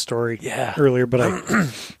told the story earlier, but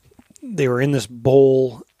they were in this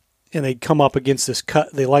bowl, and they'd come up against this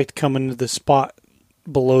cut. They liked coming to the spot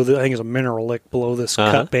below I think it's a mineral lick below this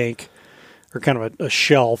cut bank, or kind of a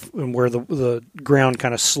shelf, and where the ground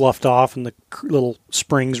kind of sloughed off and the little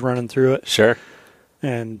springs running through it. Sure.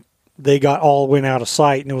 And they went out of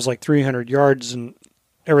sight, and it was 300 yards, and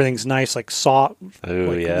everything's nice, like soft,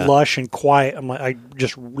 lush and quiet. I'm like, I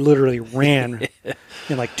just literally ran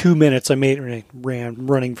in like 2 minutes.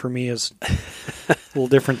 Running for me is a little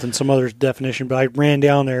different than some others' definition, but I ran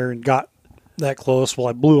down there and got that close. Well,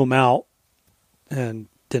 I blew them out and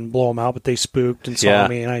didn't blow them out, but they spooked and saw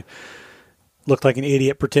me, and I looked like an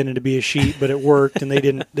idiot pretending to be a sheep, but it worked, and they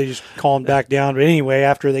just calmed back down. But anyway,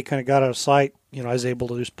 after they kind of got out of sight, I was able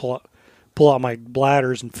to just pull out my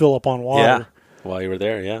bladders and fill up on water. Yeah, while you were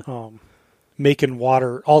there, making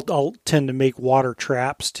water. I'll tend to make water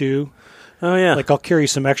traps too. Oh yeah, like I'll carry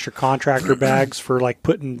some extra contractor bags for like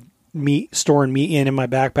storing meat in my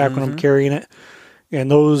backpack when I'm carrying it. And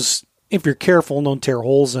those, if you're careful and don't tear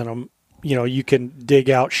holes in them, you can dig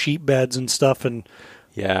out sheep beds and stuff and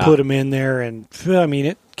put them in there. And I mean,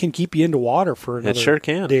 it can keep you into water for another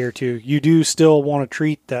day or two. You do still want to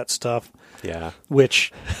treat that stuff. Yeah.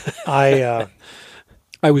 Which I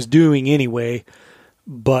was doing anyway,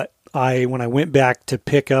 but when I went back to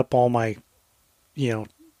pick up all my,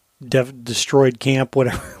 destroyed camp,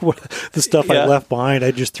 whatever the stuff I left behind,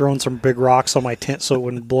 I'd just thrown some big rocks on my tent so it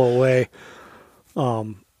wouldn't blow away.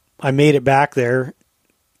 I made it back there.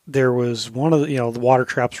 There was one of the, the water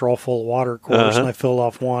traps were all full of water, of course, and I filled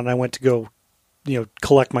off one. I went to go,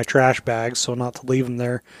 collect my trash bags so not to leave them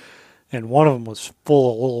there. And one of them was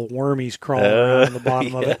full of little wormies crawling around on the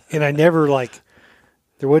bottom of it. And I never,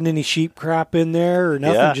 there wasn't any sheep crap in there or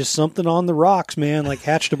nothing, just something on the rocks, man,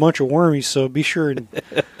 hatched a bunch of wormies. So be sure and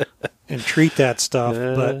treat that stuff.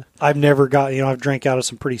 But I've never got, I've drank out of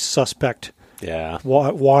some pretty suspect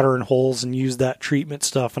water and holes and used that treatment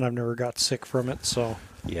stuff, and I've never got sick from it. So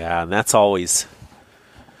yeah, and that's always...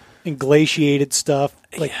 And glaciated stuff,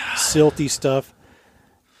 silty stuff.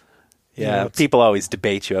 Yeah, people always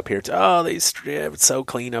debate you up here. It's so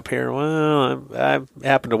clean up here. Well, I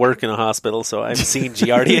happen to work in a hospital, so I've seen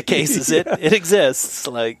Giardia cases. It exists.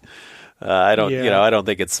 I don't, I don't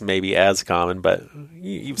think it's maybe as common, but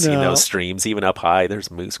you've seen those streams even up high.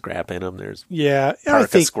 There's moose crap in them. There's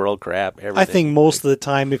squirrel crap. Everything. I think most of the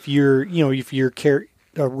time, if you're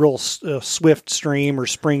a real swift stream or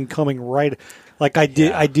spring coming right,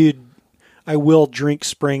 I will drink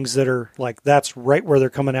springs that are that's right where they're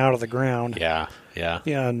coming out of the ground. Yeah,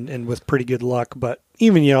 and with pretty good luck. But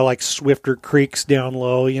even swifter creeks down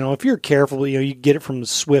low, if you're careful, you get it from the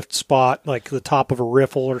swift spot, like the top of a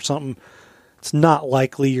riffle or something. It's not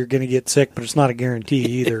likely you're going to get sick, but it's not a guarantee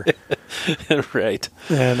either. Right.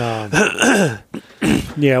 And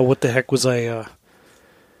what the heck was I?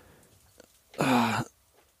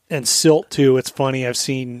 And silt too. It's funny. I've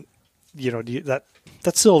seen, that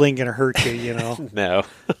silt ain't gonna hurt you, No,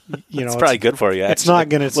 it's probably good for you. Actually. It's not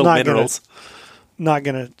gonna. It's little not minerals. Not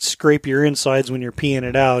gonna scrape your insides when you're peeing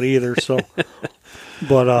it out either. So,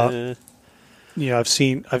 but I've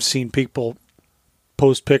seen people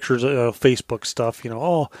post pictures of Facebook stuff.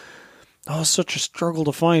 It's such a struggle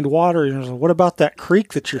to find water. What about that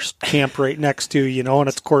creek that you're camped right next to? And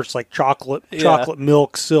it's of course chocolate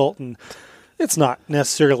milk silt, and it's not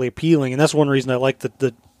necessarily appealing. And that's one reason I like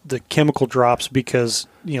the chemical drops, because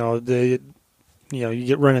you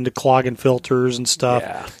get run into clogging filters and stuff.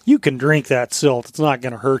 Yeah. You can drink that silt; it's not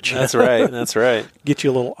going to hurt you. That's right. Get you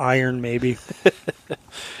a little iron, maybe.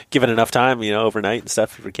 Given enough time, overnight and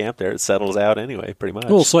stuff for camp there, it settles out anyway, pretty much.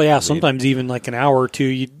 Well, so sometimes even an hour or two,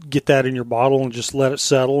 you get that in your bottle and just let it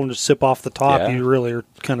settle and just sip off the top. You really are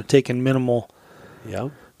kind of taking minimal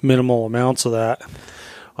amounts of that.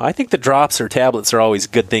 I think the drops or tablets are always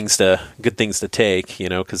good things to take,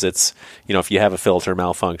 because it's, if you have a filter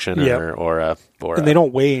malfunction or and they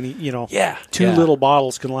don't weigh any, two little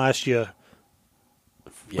bottles can last you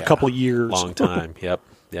a couple years, long time. Yep.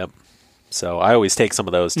 So I always take some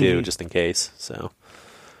of those too, just in case. So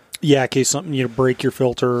in case something break your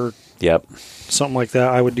filter. Yep. Something like that.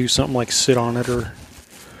 I would do something like sit on it or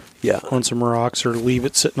on some rocks, or leave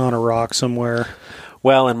it sitting on a rock somewhere.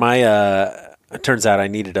 Well, and my it turns out I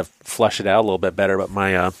needed to flush it out a little bit better, but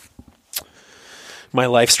my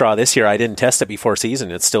Life Straw this year, I didn't test it before season.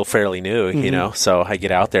 It's still fairly new, so I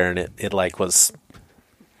get out there and it was,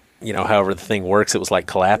 however the thing works, it was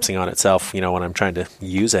collapsing on itself, when I'm trying to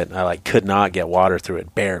use it. I could not get water through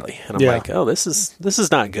it, barely. And I'm like, oh, this is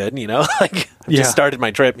not good, I've just started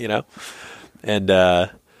my trip, and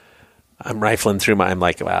I'm rifling through I'm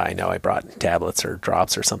like, well, I know I brought tablets or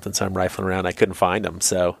drops or something, so I'm rifling around. I couldn't find them,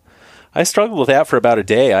 so I struggled with that for about a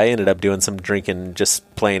day. I ended up doing some drinking,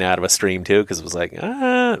 just playing out of a stream too, because it was like,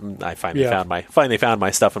 I finally found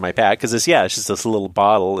my stuff in my pack, because it's just this little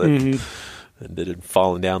bottle and it had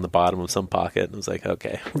fallen down the bottom of some pocket, and I was like,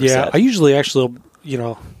 okay, set. I usually it's a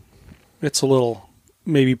little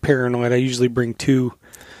maybe paranoid. I usually bring two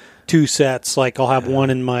 2 sets. Like I'll have one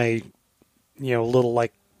in my, little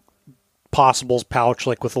like possibles pouch,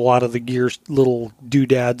 like with a lot of the gears, little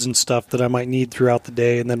doodads and stuff that I might need throughout the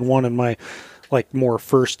day, and then one in my like more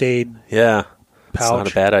first aid. Yeah, pouch. It's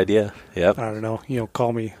not a bad idea. Yep. I don't know.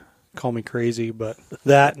 Call me crazy, but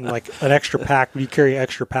that and like an extra pack. Do you carry an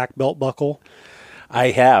extra pack belt buckle?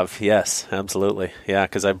 I have. Yes, absolutely. Yeah,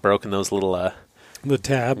 because I've broken those little the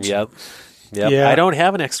tabs. Yep. Yeah. I don't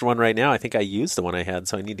have an extra one right now. I think I used the one I had,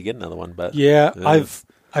 so I need to get another one. But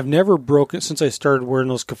I've never broken since I started wearing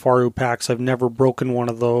those Kifaru packs. I've never broken one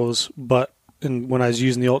of those, but when I was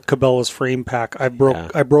using the old Cabela's frame pack, I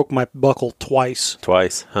broke my buckle twice.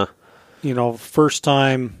 Twice, huh? The first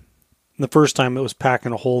time it was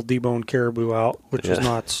packing a whole deboned caribou out, which was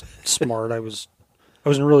not smart. I was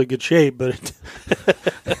in really good shape, but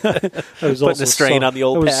I was putting a strain on the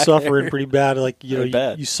old pack. I was suffering pretty bad. Like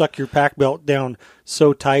you suck your pack belt down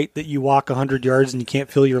so tight that you walk 100 yards and you can't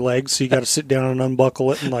feel your legs, so you got to sit down and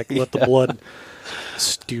unbuckle it and like let the blood.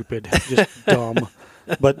 Stupid, just dumb.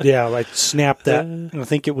 But yeah, I snapped that. And I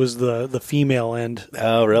think it was the female end.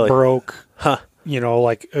 Oh, really? Broke. Huh.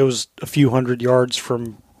 Like it was a few hundred yards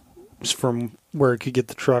from where it could get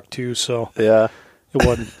the truck to. So yeah,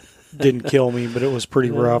 it didn't kill me, but it was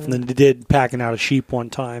pretty rough. And then it did packing out a sheep one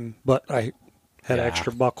time, but I had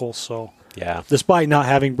extra buckles. So yeah, despite not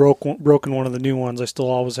having broken one of the new ones, I still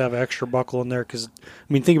always have an extra buckle in there. Because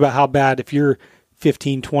think about how bad if you're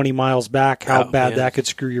 15, 20 miles back, how bad that could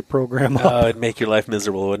screw your program up. Oh, it'd make your life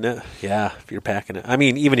miserable, wouldn't it? Yeah, if you're packing it.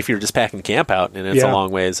 Even if you're just packing camp out and it's a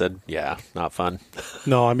long ways, not fun.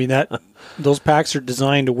 No, those packs are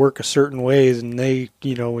designed to work a certain ways, and they,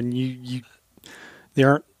 when they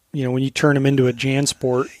aren't, when you turn them into a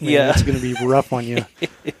JanSport, it's going to be rough on you.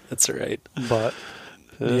 That's right. But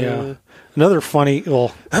another funny,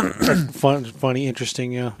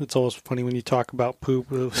 interesting. It's always funny when you talk about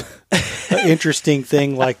poop. It was an interesting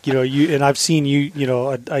thing, like you and I've seen you.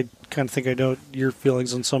 I kind of think I know your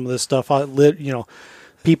feelings on some of this stuff.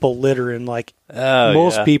 People littering. Like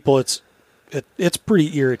most people, it's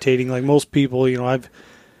pretty irritating. Like most people, I've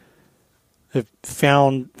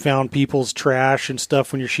found people's trash and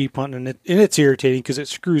stuff when you're sheep hunting, and it's irritating because it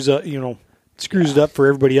screws up. It up for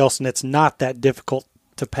everybody else, and it's not that difficult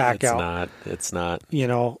to pack out. It's not.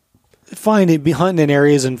 Hunting in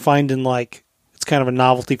areas and finding like it's kind of a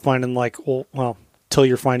novelty finding like till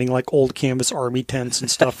you're finding like old canvas army tents and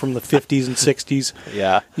stuff from the 50s and 60s.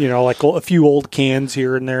 Yeah. Like a few old cans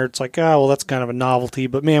here and there. It's like, that's kind of a novelty.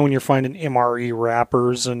 But man, when you're finding MRE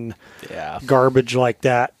wrappers and garbage like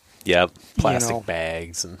that. Yep. Plastic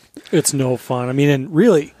bags and it's no fun. And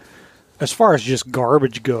really, as far as just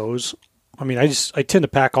garbage goes, I tend to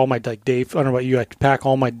pack all my like day. I don't know about you. I pack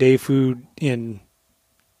all my day food in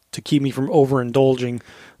to keep me from overindulging.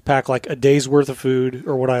 Pack like a day's worth of food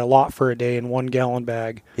or what I allot for a day in 1 gallon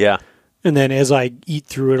bag. Yeah. And then as I eat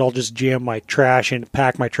through it, I'll just jam my trash and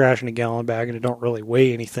pack my trash in a gallon bag, and it don't really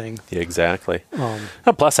weigh anything. Yeah, exactly.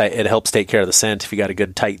 Plus, it helps take care of the scent if you got a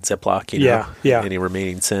good tight Ziploc. Any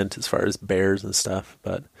remaining scent as far as bears and stuff.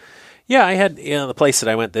 But yeah, I had the place that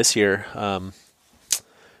I went this year.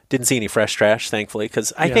 Didn't see any fresh trash, thankfully,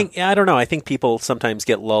 because I don't know. I think people sometimes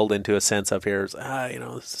get lulled into a sense of here,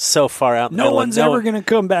 so far out. No one's ever going to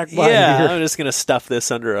come back by here. I'm just going to stuff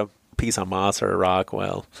this under a piece of moss or a rock.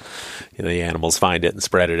 Well, the animals find it and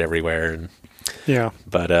spread it everywhere. And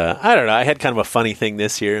but I don't know. I had kind of a funny thing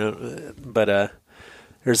this year, but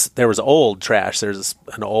there was old trash. There's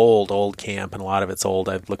an old camp, and a lot of it's old.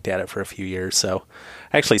 I've looked at it for a few years, so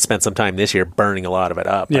I actually spent some time this year burning a lot of it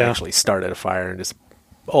up. I actually started a fire and just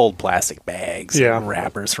old plastic bags and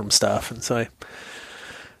wrappers from stuff, and so I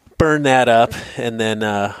burned that up. And then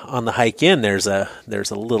on the hike in, there's a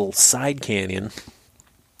little side canyon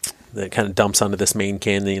that kind of dumps onto this main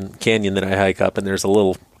canyon that I hike up, and there's a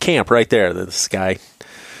little camp right there. This guy,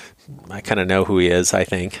 I kind of know who he is, I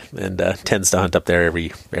think, and tends to hunt up there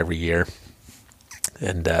every year.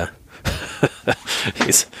 And I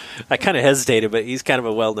kind of hesitated, but he's kind of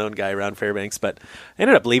a well-known guy around Fairbanks. But I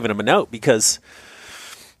ended up leaving him a note because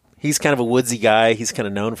he's kind of a woodsy guy. He's kind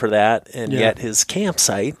of known for that. And yet his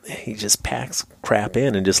campsite, he just packs crap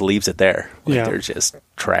in and just leaves it there. There's just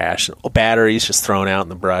trash. Batteries just thrown out in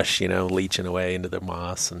the brush, leaching away into the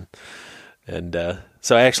moss. And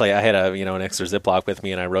so I had an extra Ziploc with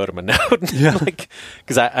me, and I wrote him a note.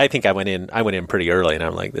 Because I think I went in pretty early, and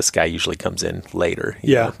I'm like, this guy usually comes in later.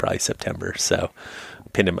 Probably September. So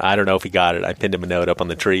pinned him. I don't know if he got it. I pinned him a note up on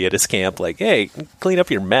the tree at his camp, like, hey, clean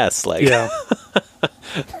up your mess.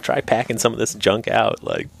 Try packing some of this junk out.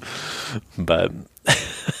 But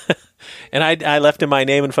And I left him my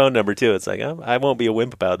name and phone number too. It's like I won't be a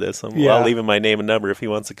wimp about this. I'll leave him my name and number. If he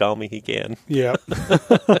wants to call me, he can. Yeah.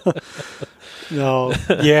 No.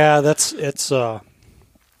 Yeah, it's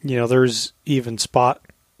there's even spot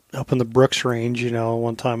up in the Brooks Range.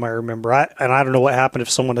 One time I remember, I don't know what happened, if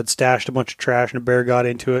someone had stashed a bunch of trash and a bear got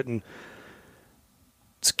into it and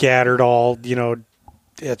scattered all.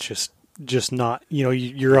 It's just not.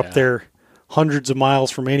 You're up there hundreds of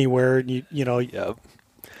miles from anywhere, and Yep.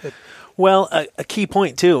 Well, a key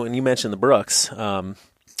point too, and you mentioned the Brooks.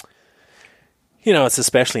 It's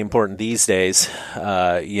especially important these days.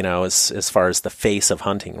 As far as the face of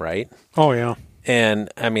hunting, right? Oh yeah. And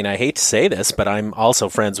I mean, I hate to say this, but I'm also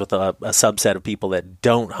friends with a subset of people that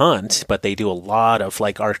don't hunt, but they do a lot of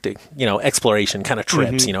like Arctic, exploration kind of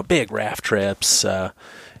trips. Mm-hmm. Big raft trips.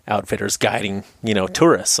 Outfitters guiding,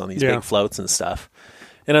 tourists on these big floats and stuff.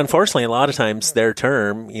 And unfortunately, a lot of times their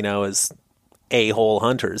term, is a-hole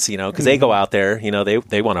hunters, because they go out there,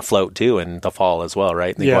 they want to float too in the fall as well,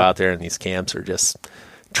 right? And they go out there and these camps are just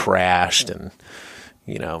trashed and,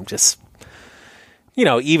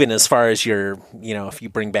 even as far as your, if you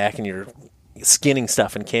bring back and you're skinning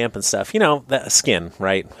stuff in camp and stuff, that skin,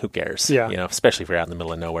 right? Who cares? Yeah. Especially if you're out in the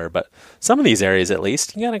middle of nowhere. But some of these areas, at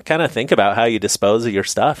least, you got to kind of think about how you dispose of your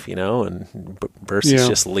stuff, and versus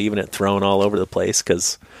just leaving it thrown all over the place,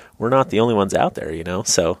 because we're not the only ones out there,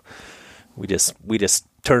 So we just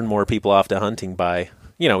turn more people off to hunting by,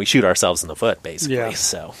 we shoot ourselves in the foot, basically. Yeah.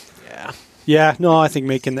 So, yeah. Yeah, no, I think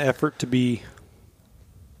making the effort to be,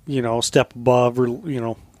 step above, or,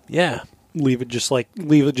 Yeah. leave it just like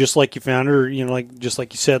you found it, or just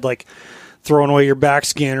like you said, like throwing away your back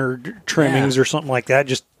skin or trimmings or something like that.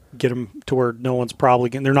 Just get them to where no one's probably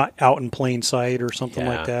getting. They're not out in plain sight or something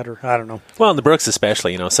like that, or I don't know. Well, in the Brooks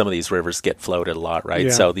especially, some of these rivers get floated a lot, right?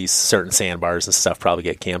 Yeah. So these certain sandbars and stuff probably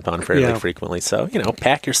get camped on fairly frequently. So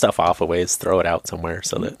pack your stuff off a ways, throw it out somewhere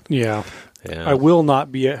so that. Yeah. Yeah. I will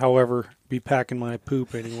not be, however, be packing my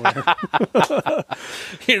poop anywhere.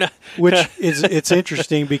 Which it's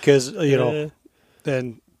interesting because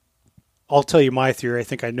then I'll tell you my theory. I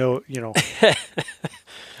think I know.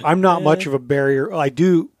 I'm not much of a barrier. I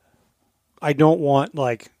don't want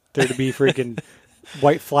like there to be freaking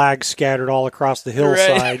white flags scattered all across the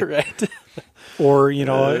hillside, right. Or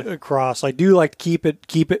across. I do like to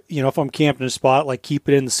keep it. If I'm camping in a spot, like keep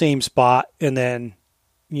it in the same spot, and then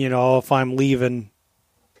if I'm leaving,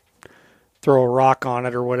 throw a rock on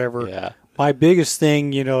it or whatever. Yeah. My biggest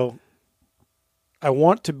thing, I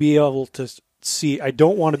want to be able to see. I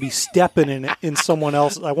don't want to be stepping in someone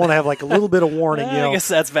else. I want to have like a little bit of warning. I guess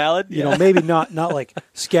that's valid. Maybe not like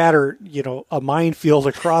scatter. A minefield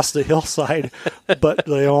across the hillside, but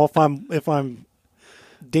if I'm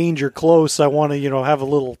danger close, I want to have a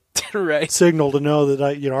little signal to know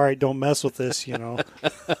that all right, don't mess with this.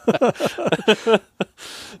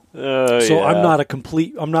 So I'm not a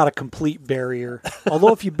complete barrier.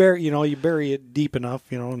 Although if you bury it deep enough,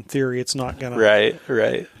 in theory, it's not gonna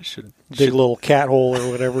right. Should a little cat hole or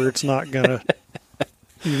whatever. It's not gonna.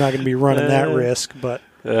 You're not gonna be running that risk. But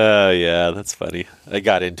yeah, that's funny. I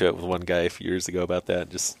got into it with one guy a few years ago about that,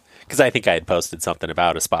 just because I think I had posted something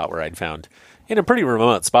about a spot where I'd found in a pretty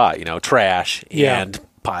remote spot, trash and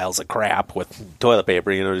piles of crap with toilet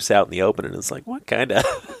paper, just out in the open, and it's like, what kind of?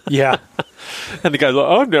 Yeah. And the guy's like,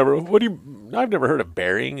 I've never heard of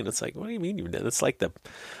burying, and it's like, what do you mean? That's like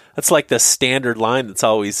the standard line that's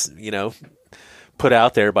always, put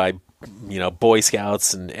out there by, Boy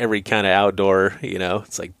Scouts and every kind of outdoor,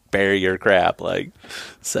 it's like bury your crap, like,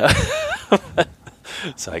 so.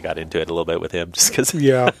 So I got into it a little bit with him just because.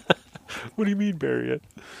 Yeah. What do you mean bury it?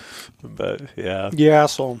 But yeah. Yeah.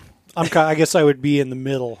 So I guess I would be in the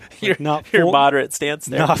middle. Like not full, your moderate stance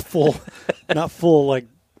there. Not full like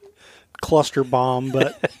cluster bomb,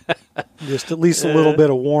 but just at least a little bit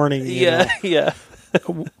of warning. Yeah.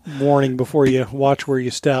 Warning before you watch where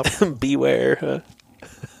you step. Beware. Huh?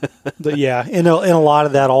 But yeah, and a lot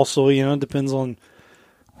of that also, depends on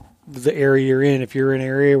the area you're in. If you're in an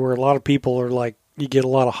area where a lot of people are like, you get a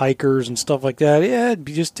lot of hikers and stuff like that,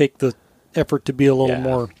 you just take the effort to be a little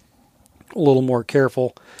more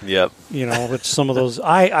careful. Yep. With some of those,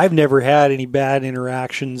 I've never had any bad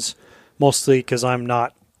interactions, mostly because I'm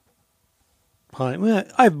not hunting.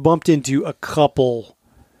 I've bumped into a couple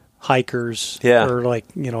hikers, or like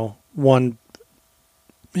one.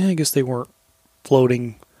 I guess they weren't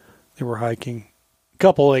floating; they were hiking. A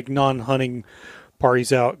couple like non-hunting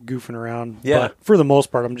parties out goofing around. Yeah. But for the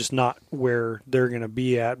most part, I'm just not where they're going to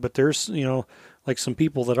be at. But there's like some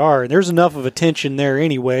people that are, and there's enough of attention there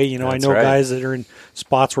anyway. I know guys that are in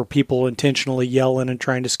spots where people intentionally yelling and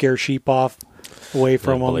trying to scare sheep off away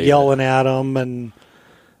from them, yelling at them, and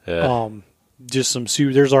Just some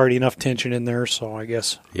there's already enough tension in there, so I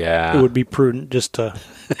guess it would be prudent just to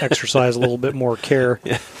exercise a little bit more care.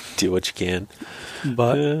 Yeah, do what you can.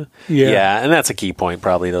 But and that's a key point.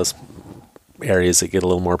 Probably those areas that get a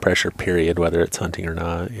little more pressure, period, whether it's hunting or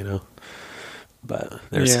not. But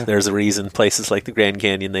there's a reason places like the Grand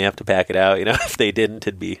Canyon, they have to pack it out. If they didn't,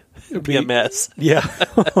 it'd be a mess. Yeah.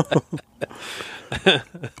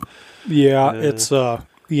 It's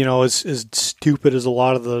as stupid as a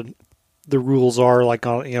lot of the rules are, like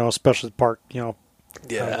on especially the park.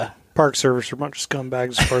 Park Service are a bunch of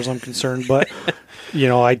scumbags as far as I'm concerned. But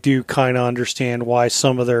I do kind of understand why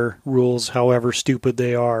some of their rules, however stupid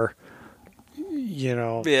they are.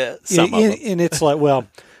 Some of them. And it's like, well,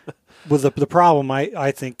 with the problem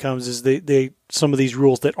I think comes is they some of these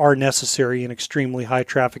rules that are necessary in extremely high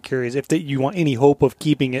traffic areas, if you want any hope of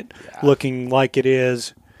keeping it looking like it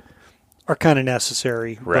is, are kind of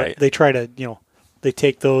necessary. Right. But they try to they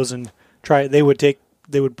take those and they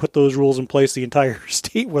would put those rules in place the entire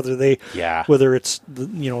state, whether it's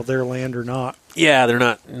their land or not. Yeah,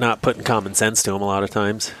 they're not putting common sense to them a lot of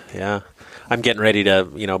times. Yeah, I'm getting ready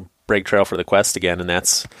to break trail for the Quest again, and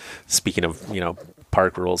that's speaking of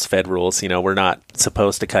park rules, Fed rules. We're not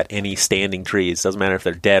supposed to cut any standing trees. Doesn't matter if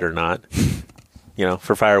they're dead or not.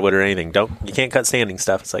 For firewood or anything. You can't cut standing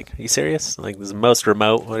stuff. It's like, are you serious? Like, this is the most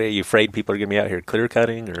remote. What, are you afraid people are going to be out here clear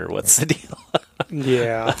cutting, or what's the deal?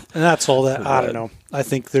 Yeah, and that's all that. I don't know. I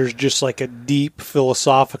think there's just like a deep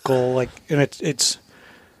philosophical, and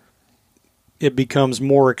it becomes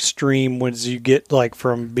more extreme once you get like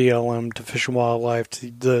from BLM to Fish and Wildlife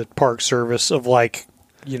to the Park Service of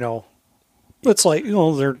it's like,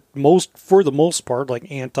 they're for the most part,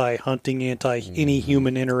 like anti-hunting, any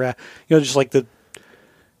human interact. Just like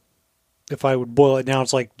if I would boil it down,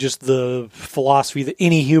 it's like just the philosophy that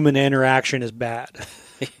any human interaction is bad.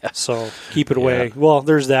 So keep it away. Yeah. Well,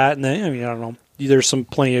 there's that. And then, I don't know. There's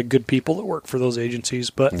plenty of good people that work for those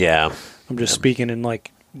agencies, but I'm just speaking in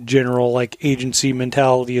like general, like agency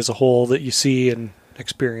mentality as a whole that you see and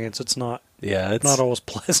experience. It's not, it's not always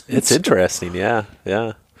pleasant. It's interesting. Yeah.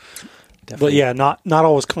 Yeah. Definitely. But not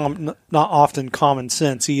always not often common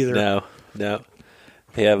sense either. No.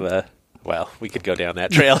 They have we could go down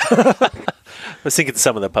that trail. I was thinking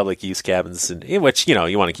some of the public use cabins, in which you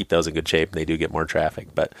want to keep those in good shape, and they do get more traffic.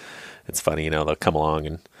 But it's funny, they'll come along,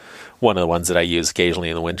 and one of the ones that I use occasionally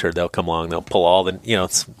in the winter, they'll come along, they'll pull all the,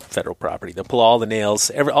 it's federal property, they'll pull all the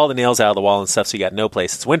nails, all the nails out of the wall and stuff. So you got no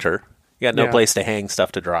place. It's winter. You got no place to hang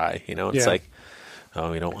stuff to dry. It's like,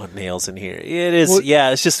 oh, we don't want nails in here. It is,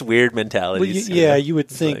 it's just weird mentalities. You would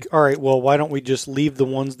think, all right, well, why don't we just leave the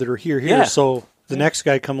ones that are here so the next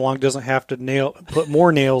guy come along doesn't have to put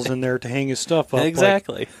more nails in there to hang his stuff up.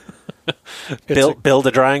 Exactly. Build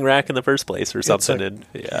a drying rack in the first place or something.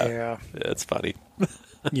 It's funny.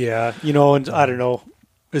 And I don't know,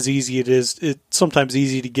 as easy it's sometimes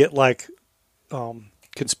easy to get like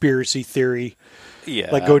conspiracy theory.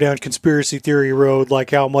 Yeah. Like go down conspiracy theory road, like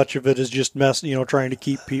how much of it is just trying to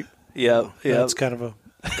keep people. That's kind of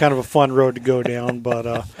a fun road to go down.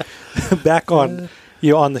 But back on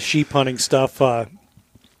on the sheep hunting stuff, I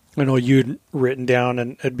know you'd written down,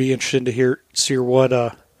 and it'd be interesting to see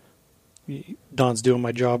what Don's doing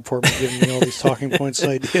my job for me, giving me all these talking points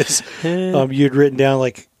and ideas. You'd written down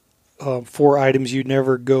like 4 items you'd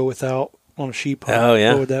never go without on a sheep hunt. Oh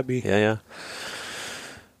yeah, what would that be? Yeah.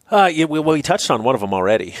 We touched on one of them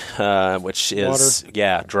already, which is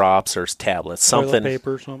water. Drops or tablets, something. Toilet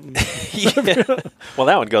paper, something. Well,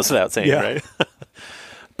 that one goes without saying, right?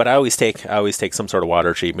 But I always take some sort of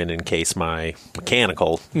water treatment in case my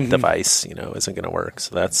mechanical device, isn't going to work.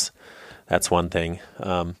 So that's one thing.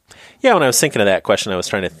 When I was thinking of that question, I was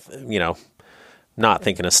trying to, not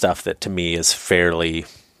thinking of stuff that to me is fairly,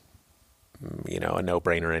 a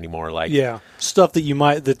no-brainer anymore. Like stuff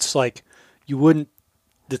that that's like you wouldn't.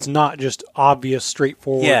 That's not just obvious,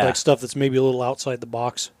 straightforward, like stuff that's maybe a little outside the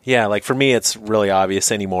box. Yeah, like for me, it's really obvious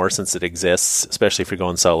anymore since it exists, especially if you're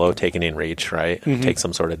going solo, take an inReach, right? Take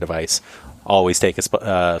some sort of device. Always take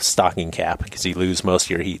a stocking cap because you lose most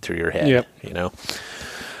of your heat through your head,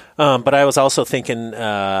 But I was also thinking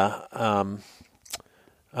I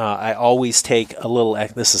always take a little,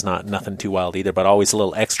 this is nothing too wild either, but always a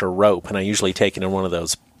little extra rope, and I usually take it in one of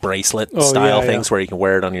those bracelet style things where you can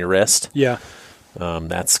wear it on your wrist. Yeah.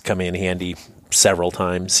 That's come in handy several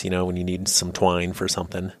times, when you need some twine for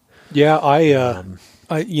something. Yeah, and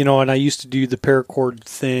I used to do the paracord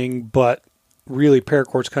thing, but really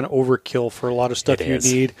paracord's kind of overkill for a lot of stuff you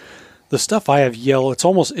need. The stuff I have yellow,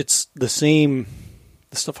 it's the same.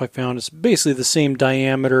 The stuff I found is basically the same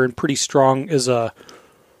diameter and pretty strong as a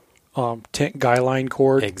tent guy line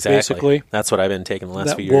cord. Exactly. Basically. That's what I've been taking the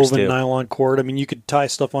last few years, too. That woven nylon cord. I mean, you could tie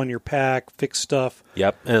stuff on your pack, fix stuff.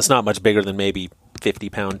 Yep, and it's not much bigger than maybe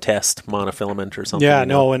 50-pound test monofilament or something. Yeah,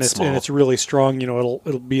 no, and it's really strong. It'll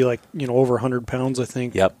be like over 100 pounds, I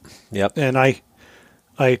think. Yep. And I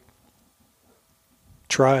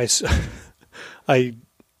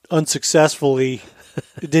unsuccessfully.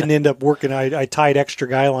 It didn't end up working. I tied extra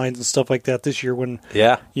guy lines and stuff like that this year when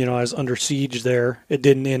I was under siege there. It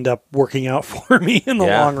didn't end up working out for me in the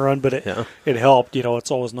long run, but it helped.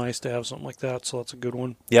 It's always nice to have something like that, so that's a good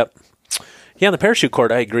one. Yep. Yeah, and the parachute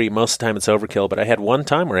cord, I agree. Most of the time it's overkill, but I had one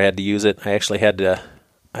time where I had to use it. I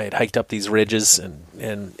had hiked up these ridges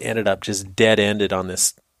and ended up just dead-ended on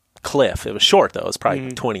this cliff. It was short, though. It was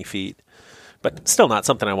probably 20 feet. But still not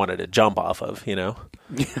something I wanted to jump off of, Yeah,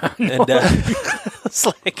 and it's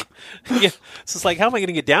like, how am I going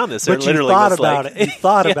to get down this? But you thought about it. You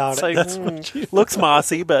thought about it. Like, that's what you looks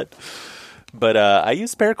mossy, but I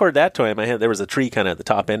used paracord that time. There was a tree kind of at the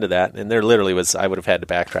top end of that, and there literally was. I would have had to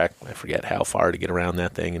backtrack. I forget how far to get around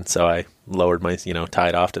that thing, and so I lowered my,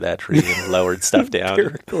 tied off to that tree and lowered stuff down.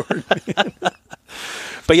 Paracord.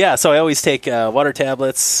 But yeah, so I always take water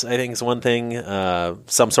tablets, I think is one thing,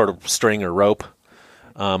 some sort of string or rope.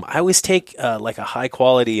 I always take like a high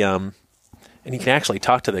quality, and you can actually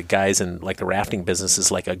talk to the guys in like the rafting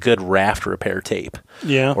businesses, like a good raft repair tape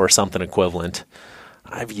or something equivalent.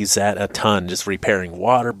 I've used that a ton, just repairing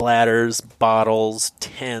water bladders, bottles,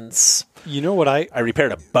 tents. You know what I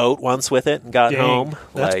repaired a boat once with it and got home.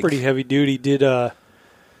 That's pretty heavy duty.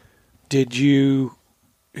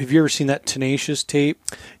 Have you ever seen that Tenacious tape?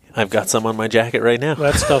 I've got some on my jacket right now.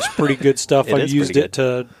 That stuff's pretty good stuff. I've used it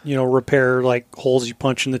to, repair like holes you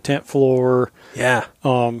punch in the tent floor. Yeah.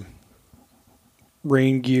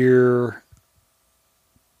 Rain gear.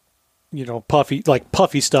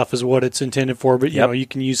 Puffy stuff is what it's intended for, but you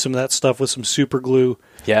can use some of that stuff with some super glue.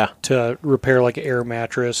 Yeah. To repair like an air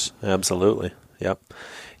mattress. Absolutely. Yep.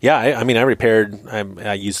 Yeah. I repaired.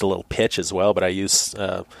 I used a little pitch as well, but I used.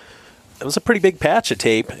 It was a pretty big patch of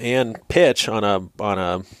tape and pitch on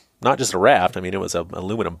a not just a raft. I mean, it was an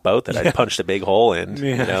aluminum boat that I punched a big hole in,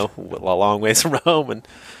 a long ways from home, and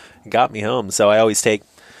got me home. So I always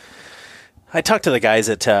I talked to the guys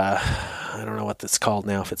at I don't know what it's called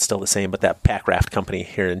now, if it's still the same, but that pack raft company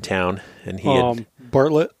here in town, and he had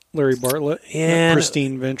Larry Bartlett,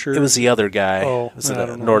 Pristine Ventures. It was the other guy. Oh, was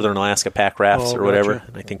it Northern Alaska Pack Rafts or whatever?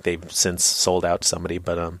 And I think they've since sold out to somebody,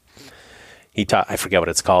 but I forget what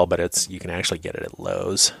it's called, but you can actually get it at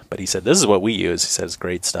Lowe's. But he said, this is what we use. He said, it's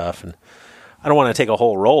great stuff. And I don't want to take a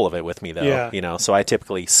whole roll of it with me, though. So I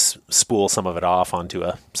typically spool some of it off onto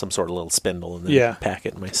some sort of little spindle and then pack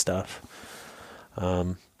it in my stuff.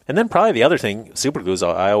 And then probably the other thing, super glue,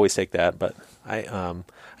 I always take that. But I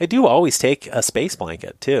do always take a space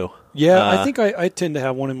blanket, too. Yeah, I think I tend to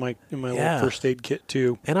have one in my little first aid kit,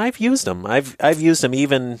 too. And I've used them. I've used them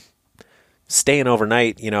even staying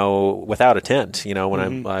overnight, without a tent.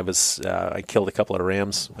 When I killed a couple of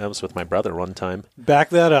rams. I was with my brother one time. Back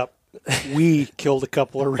that up. We killed a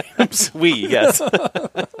couple of rams. We, yes.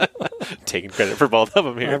 Taking credit for both of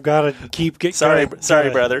them here. I've got to keep sorry,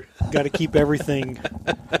 brother. Got to keep everything.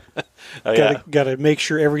 Got to make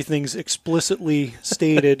sure everything's explicitly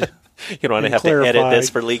stated. You don't want to have to edit this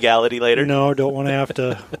for legality later. No, don't want to have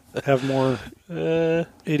to have more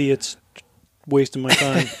idiots wasting my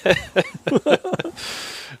time.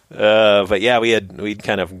 But yeah, we'd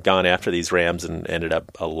kind of gone after these rams and ended up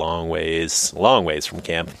a long ways from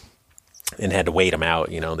camp, and had to wait them out.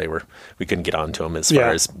 We couldn't get onto them as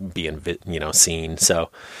far as being seen. So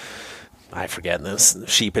I forget, this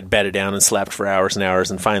sheep had bedded down and slept for hours and hours,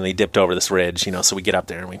 and finally dipped over this ridge. So we get up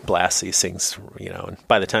there and we blast these things. And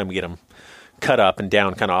by the time we get them cut up and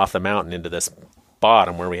down, kind of off the mountain into this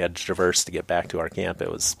bottom where we had to traverse to get back to our camp, it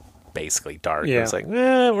was basically dark. Yeah. It was like,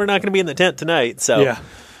 we're not going to be in the tent tonight. So,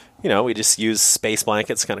 we just used space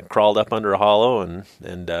blankets, kind of crawled up under a hollow.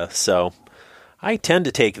 And so I tend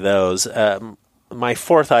to take those. My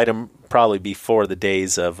fourth item, probably before the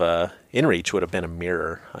days of InReach, would have been a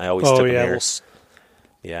mirror. I always took a mirror.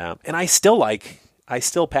 Yeah. And I still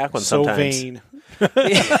pack one so sometimes. So vain.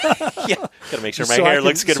 Yeah. Got to make sure my hair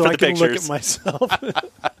looks good for the pictures. Look at myself.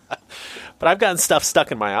 But I've gotten stuff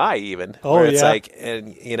stuck in my eye even. Where it's like,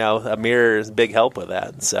 and a mirror is a big help with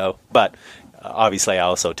that. So, but obviously I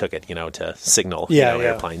also took it, to signal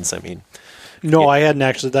airplanes. I mean, no, I hadn't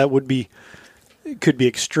actually. That could be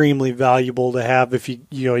extremely valuable to have if you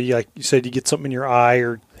like you said, you get something in your eye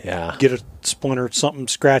or get a splinter, something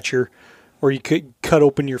scratch or you could cut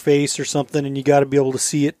open your face or something, and you got to be able to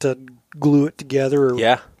see it to glue it together. Or,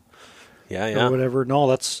 or whatever. No,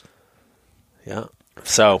 that's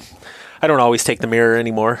So I don't always take the mirror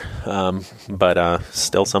anymore, but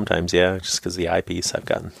still sometimes, yeah, just because the eyepiece, I've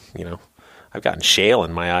gotten shale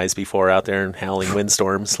in my eyes before out there in howling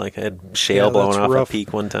windstorms. Like I had shale blowing off a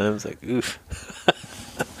peak one time. It's like, oof.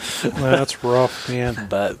 That's rough, man.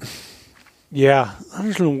 But yeah, I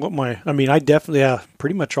don't know what I definitely,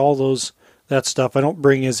 pretty much all that stuff. I don't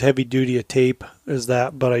bring as heavy duty a tape as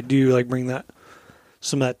that, but I do like bring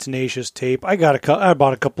some of that tenacious tape. I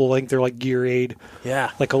bought a couple, like they're like Gear Aid.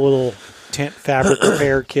 Yeah. Like a little tent fabric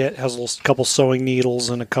repair kit, has a couple sewing needles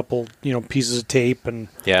and a couple, pieces of tape and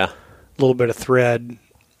a little bit of thread.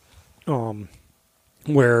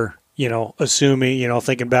 Where, assuming,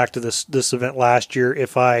 thinking back to this event last year,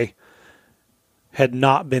 if I had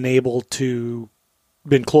not been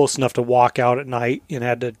close enough to walk out at night and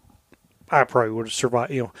I probably would have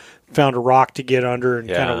survived, found a rock to get under and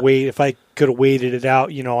kind of wait. If I could have waited it out,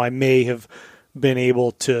 I may have been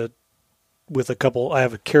able to,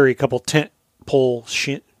 carry a couple tent pole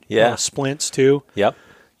splints too. Yep.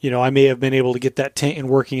 I may have been able to get that tent in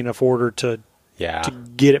working enough order to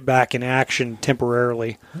get it back in action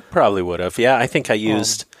temporarily. Probably would have. Yeah, I think I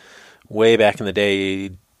used way back in the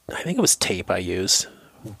day, I think it was tape I used.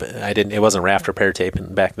 But it wasn't raft repair tape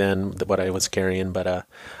back then, what I was carrying, but I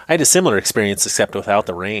had a similar experience except without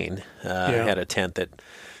the rain. I had a tent that,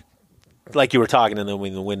 like you were talking, and then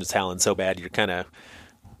when the wind is howling so bad, you're kind of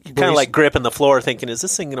like gripping the floor thinking, is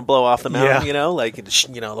this thing going to blow off the mountain?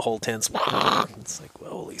 The whole tent's, it's like,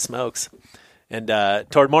 holy smokes. And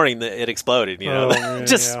toward morning, it exploded, boom,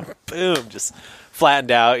 just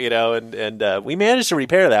flattened out, and we managed to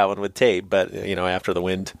repair that one with tape, but, after the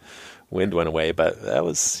wind went away, but that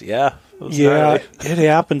was, gnarly. It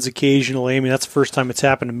happens occasionally. I mean, that's the first time it's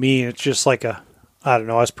happened to me. It's just like I don't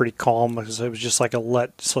know, I was pretty calm because it was just like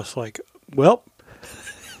it's like, well,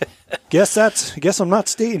 guess I'm not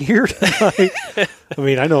staying here tonight. I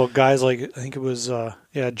mean, I know guys like, I think it was,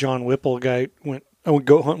 John Whipple guy I went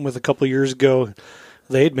goat hunting with a couple of years ago.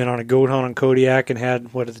 They had been on a goat hunt on Kodiak and had,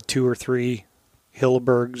 2 or 3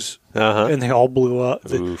 Hillebergs, and they all blew up.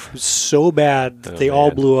 It was so bad that they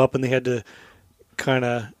all blew up, and they had to kind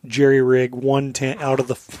of jerry rig one tent out of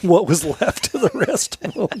what was left of the rest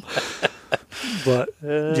of them. But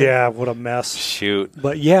what a mess! Shoot.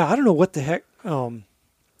 But I don't know what the heck.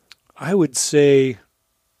 I would say,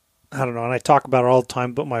 I don't know, and I talk about it all the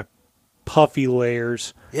time. But my puffy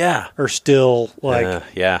layers, are still like,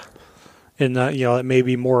 and it may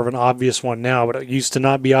be more of an obvious one now, but it used to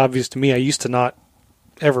not be obvious to me. I used to not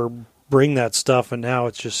ever bring that stuff, and now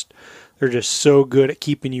they're just so good at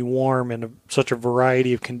keeping you warm in such a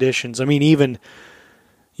variety of conditions. I mean, even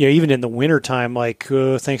in the wintertime, like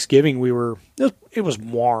Thanksgiving, it was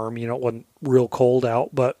warm, it wasn't real cold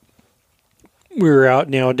out, but we were out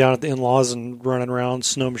down at the in-laws and running around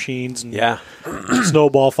snow machines and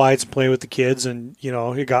snowball fights and playing with the kids, and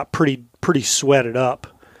it got pretty sweated up,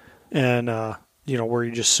 and where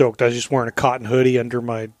you just soaked. I was just wearing a cotton hoodie under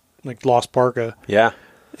my Lost Parka,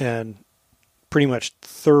 and pretty much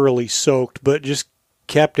thoroughly soaked, but just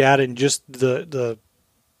kept at it, and just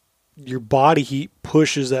your body heat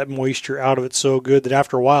pushes that moisture out of it so good that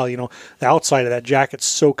after a while, the outside of that jacket's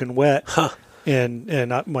soaking wet. And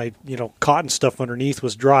my cotton stuff underneath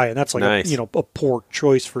was dry, and that's like nice. A poor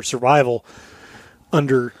choice for survival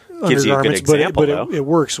undergarments, but it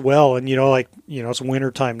works well. And it's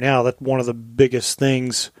winter time now. That's one of the biggest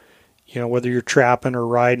things. Whether you're trapping or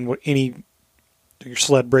riding, your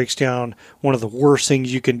sled breaks down. One of the worst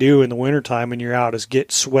things you can do in the wintertime when you're out is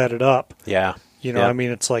get sweated up. Yeah. I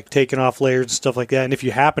mean, it's like taking off layers and stuff like that. And if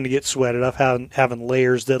you happen to get sweated up, having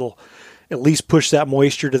layers that'll at least push that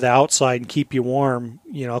moisture to the outside and keep you warm,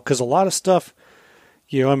 because a lot of stuff,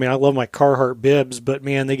 I mean, I love my Carhartt bibs, but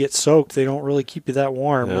man, they get soaked. They don't really keep you that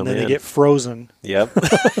warm, and then they get frozen. Yep.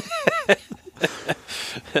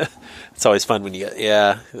 It's always fun when they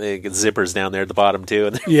get zippers down there at the bottom too,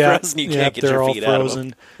 and they're frozen. You can't get your feet out of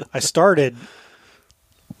them. I started.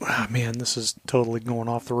 Man, this is totally going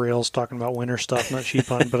off the rails talking about winter stuff, not sheep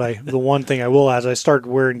hunting. But the one thing I will add is I started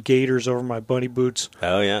wearing gaiters over my bunny boots.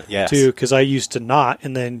 Oh yeah, yes. Too, because I used to not,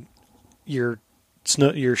 and then your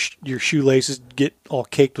shoelaces get all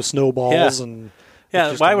caked with snowballs and.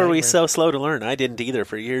 Yeah, why were we so slow to learn? I didn't either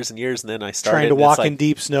for years and years, and then I started. Trying to walk in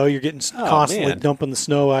deep snow, you're getting constantly dumping the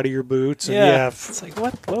snow out of your boots. And it's like,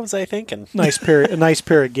 what was I thinking? A nice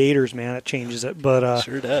pair of gaiters, man. It changes it, but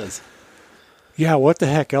sure does. Yeah, what the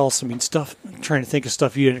heck else? I mean, stuff. I'm trying to think of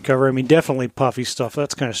stuff you didn't cover. I mean, definitely puffy stuff.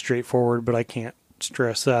 That's kind of straightforward, but I can't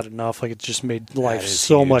stress that enough. Like, it just made life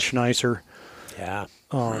so much nicer. Yeah.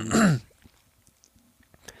 That's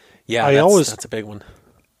a big one.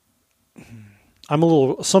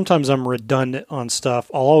 sometimes I'm redundant on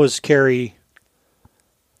stuff. I'll always carry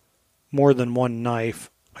more than one knife.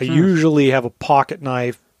 I usually have a pocket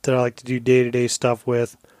knife that I like to do day-to-day stuff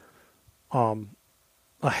with.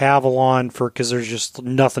 A Havalon because there's just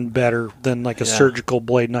nothing better than like a surgical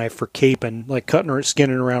blade knife for caping, like cutting or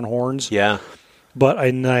skinning around horns. Yeah. But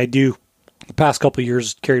I do, the past couple of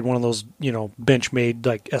years, carried one of those, bench-made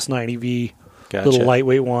like S90V little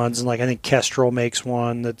lightweight ones. And like I think Kestrel makes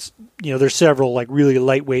one that's, there's several like really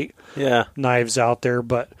lightweight knives out there.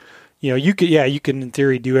 But, you can in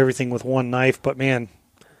theory do everything with one knife. But man,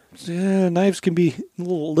 knives can be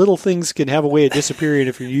little things can have a way of disappearing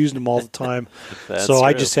if you're using them all the time. So true.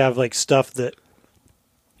 I just have like stuff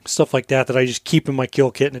like that I just keep in my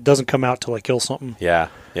kill kit, and it doesn't come out till I kill something. Yeah,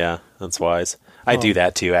 that's wise. I do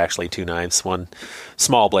that too, actually. 2 knives, one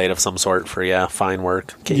small blade of some sort for fine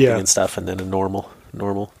work, caping and stuff, and then a normal,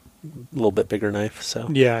 little bit bigger knife. So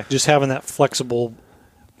just having that flexible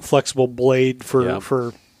blade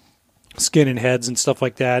for skinning heads and stuff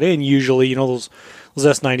like that, and usually those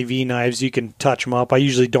S90V knives, you can touch them up. I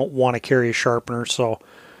usually don't want to carry a sharpener,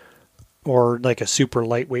 or like a super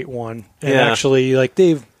lightweight one. And actually, like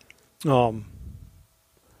they've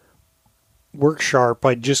Work Sharp,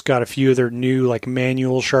 I just got a few of their new like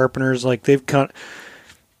manual sharpeners. Like they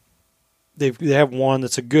have one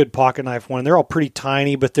that's a good pocket knife one. They're all pretty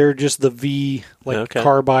tiny, but they're just the V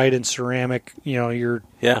carbide and ceramic. Your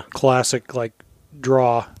classic like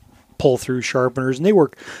draw pull through sharpeners, and they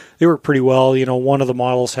work pretty well. One of the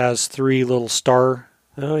models has 3 little star.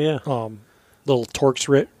 Oh yeah. Little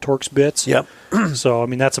Torx bits. Yep. So I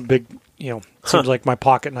mean that's a big. Seems like my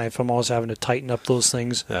pocket knife. I'm always having to tighten up those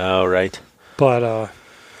things. Oh right. But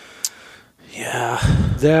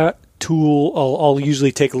that tool, I'll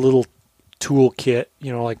usually take a little tool kit,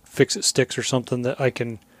 like Fix-It sticks or something that I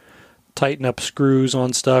can tighten up screws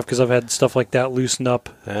on stuff, because I've had stuff like that loosen up.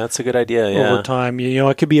 That's a good idea. Over time,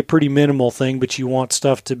 it could be a pretty minimal thing, but you want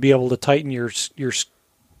stuff to be able to tighten your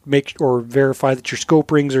make or verify that your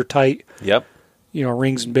scope rings are tight. Yep.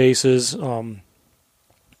 Rings and bases.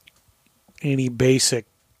 Any basic.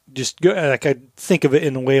 Just like I think of it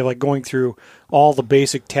in a way of like going through all the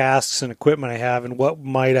basic tasks and equipment I have, and what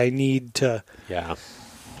might I need to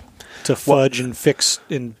fudge and fix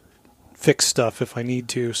stuff if I need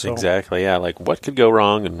to. So exactly, like what could go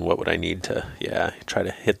wrong and what would I need to try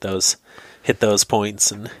to hit those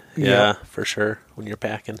points, and for sure when you're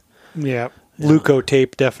packing. Luco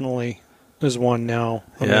tape definitely is one now.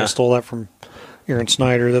 I stole that from Aaron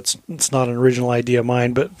Snyder. It's not an original idea of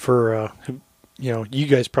mine, but for you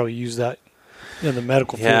guys probably use that in the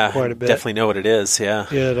medical field quite a bit. Definitely know what it is.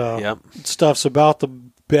 Stuff's about the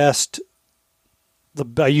best.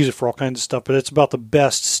 I use it for all kinds of stuff, but it's about the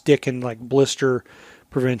best stick and like blister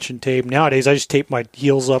prevention tape. Nowadays, I just tape my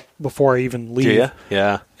heels up before I even leave. Do you?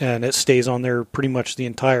 Yeah. And it stays on there pretty much the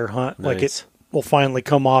entire hunt. Nice. Like it will finally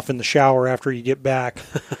come off in the shower after you get back.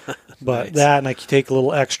 But nice. That, and I can take a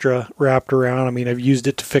little extra wrapped around. I mean, I've used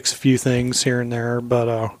it to fix a few things here and there,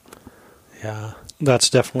 but that's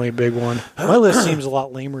definitely a big one. My list seems a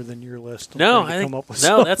lot lamer than your list.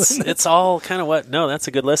 It's all kind of that's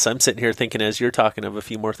a good list. I'm sitting here thinking as you're talking of a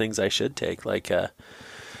few more things I should take. Like,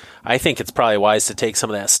 I think it's probably wise to take some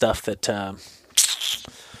of that stuff that,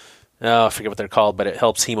 I forget what they're called, but it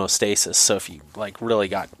helps hemostasis. So if you like really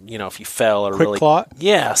got, if you fell or quick clot,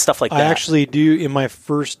 stuff like that. I actually do in my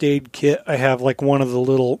first aid kit. I have like one of the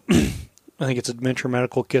little. I think it's Adventure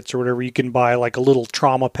Medical Kits or whatever. You can buy like a little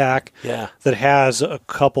trauma pack that has a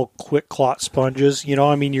couple quick clot sponges.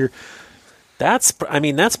 That's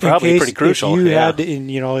probably pretty crucial. If you had to,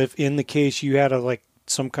 if in the case you had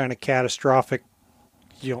some kind of catastrophic,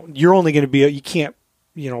 you're only going to be, you can't,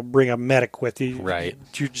 bring a medic with you. Right.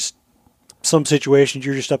 You're just, some situations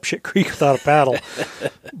you're just up shit creek without a paddle.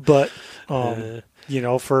 But,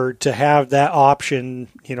 to have that option,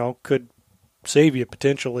 could save you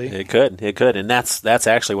potentially. It could, and that's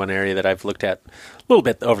actually one area that I've looked at a little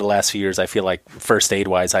bit over the last few years. I feel like first aid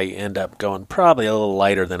wise, I end up going probably a little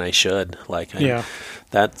lighter than I should.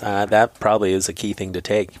 That probably is a key thing to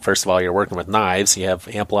take. First of all, you're working with knives; you have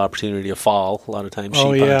ample opportunity to fall. A lot of times,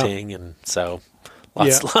 sheep hunting, and so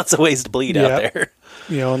lots of ways to bleed out there.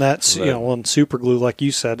 And that's on super glue, like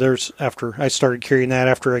you said. After I started carrying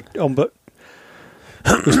that but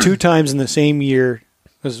it was 2 times in the same year.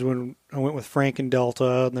 This is when I went with Frank and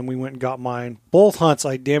Delta, and then we went and got mine. Both hunts,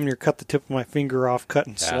 I damn near cut the tip of my finger off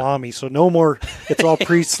cutting salami. So no more, it's all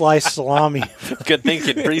pre-sliced salami. Good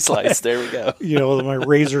thinking, pre-sliced. There we go. My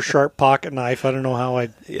razor sharp pocket knife. I don't know how I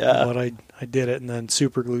did it, and then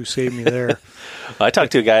super glue saved me there. I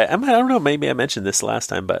talked to a guy. I don't know. Maybe I mentioned this last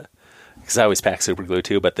time, but because I always pack super glue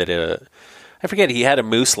too. But that I forget, he had a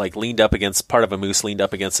moose part of a moose leaned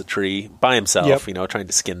up against a tree by himself, trying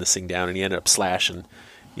to skin this thing down, and he ended up slashing,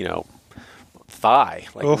 thigh,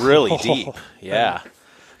 really deep. Yeah.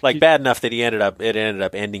 Like bad enough that it ended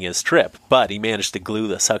up ending his trip, but he managed to glue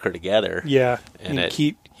the sucker together. Yeah. And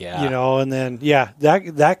then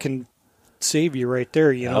that can save you right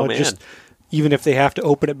there, just even if they have to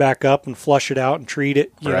open it back up and flush it out and treat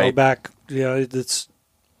it, back, it's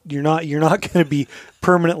you're not going to be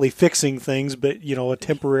permanently fixing things, but a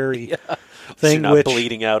temporary thing, which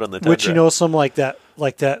bleeding out on the tundra. Which some like that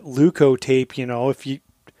Leuco tape,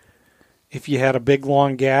 if you had a big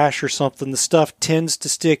long gash or something, the stuff tends to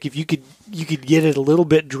stick. If you could get it a little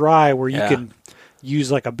bit dry where you can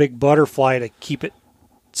use like a big butterfly to keep it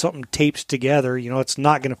something taped together, it's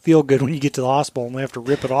not going to feel good when you get to the hospital and they have to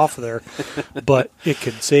rip it off of there, but it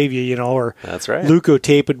could save you, or that's right. Leuco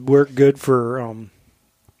tape would work good for,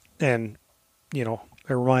 and it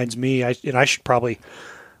reminds me, I should probably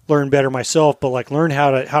learn better myself, but like learn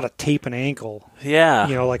how to tape an ankle. Yeah.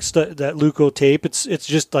 That Leuco tape, it's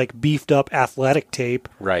just like beefed up athletic tape.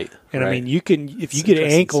 Right. And I mean, if you get an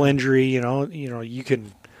ankle injury, you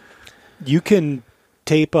can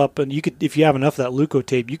tape up, and if you have enough of that Leuco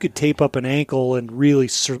tape, you could tape up an ankle and really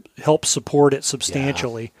help support it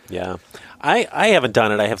substantially. Yeah. I haven't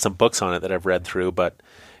done it. I have some books on it that I've read through, but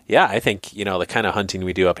yeah, I think, the kind of hunting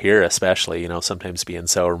we do up here, especially, sometimes being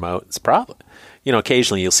so remote, it's probably,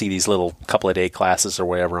 occasionally you'll see these little couple of day classes or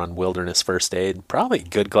whatever on wilderness first aid, probably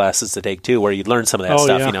good classes to take too, where you learn some of that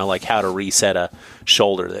stuff, like how to reset a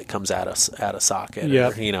shoulder that comes out of socket,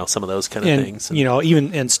 or, some of those kind of things. And,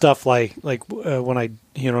 even and stuff like when I,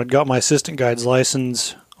 got my assistant guide's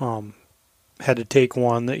license, had to take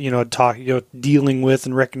one that, dealing with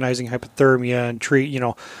and recognizing hypothermia and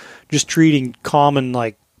just treating common,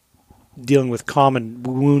 like, dealing with common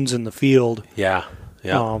wounds in the field. Yeah.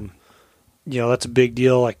 That's a big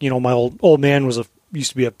deal. Like, my old man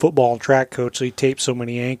used to be a football and track coach, so he taped so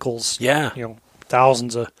many ankles. Yeah.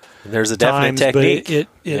 Thousands of There's a definite times, technique.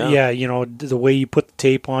 But the way you put the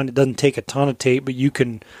tape on, it doesn't take a ton of tape, but you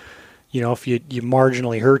can, if you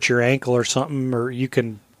marginally hurt your ankle or something, or you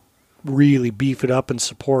can really beef it up and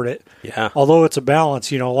support it. Yeah. Although it's a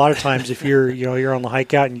balance, a lot of times if you're, you're on the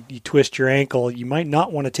hike out and you twist your ankle, you might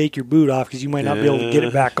not want to take your boot off because you might not be able to get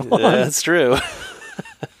it back on. That's true.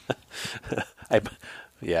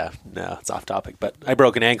 It's off topic, but I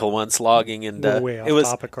broke an ankle once logging, and it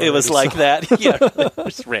was like that. Yeah,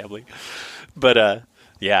 just rambling. But I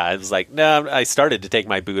was like, no. I started to take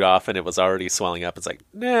my boot off, and it was already swelling up. It's like,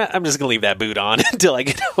 nah, I'm just gonna leave that boot on until I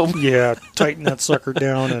get home. Yeah, tighten that sucker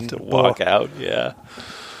down and to walk out. Yeah,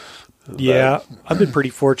 I've been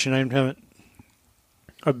pretty fortunate.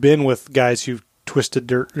 I've been with guys who've twisted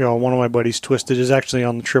their. One of my buddies twisted is actually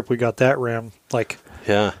on the trip we got that ram. Like,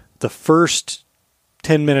 the first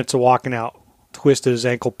 10 minutes of walking out, twisted his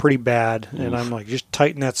ankle pretty bad, and I'm like, just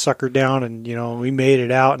tighten that sucker down, and we made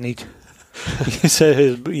it out, and he said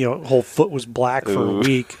his whole foot was black for a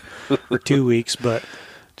week or 2 weeks, but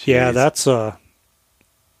that's another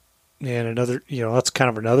that's kind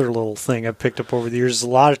of another little thing I've picked up over the years. A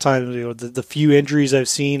lot of times, the few injuries I've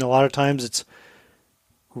seen, a lot of times it's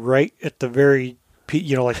right at the very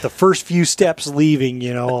like the first few steps leaving,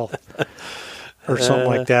 or something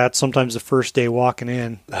like that. Sometimes the first day walking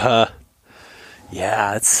in.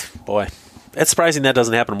 It's surprising that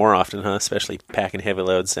doesn't happen more often, huh? Especially packing heavy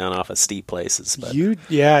loads down off of steep places. But you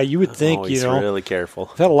would think, always really careful.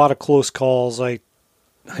 I've had a lot of close calls. I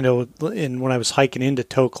know, when I was hiking into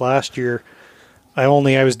Tok last year, I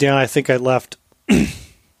was down. I think I left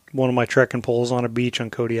one of my trekking poles on a beach on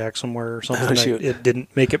Kodiak somewhere or something. It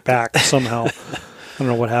didn't make it back somehow. I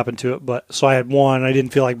don't know what happened to it, but so I had one. I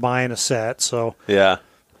didn't feel like buying a set, so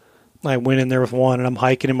I went in there with one, and I'm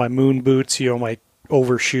hiking in my moon boots, my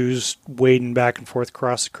overshoes, wading back and forth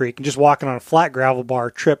across the creek, and just walking on a flat gravel bar,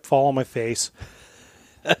 trip, fall on my face,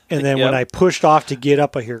 and then when I pushed off to get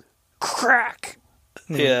up, I hear crack.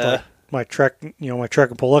 Yeah, my trekking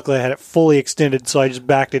pole. Luckily, I had it fully extended, so I just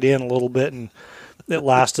backed it in a little bit, and it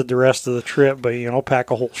lasted the rest of the trip. But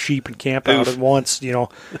pack a whole sheep and camp out at once.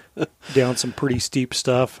 Down some pretty steep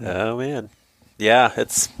stuff. Oh man, yeah,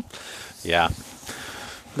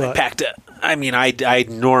 But, I packed I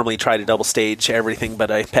normally try to double stage everything,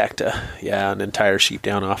 but I packed an entire sheep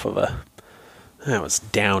down off of it was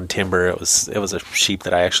down timber. It was a sheep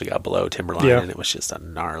that I actually got below timberline, and it was just a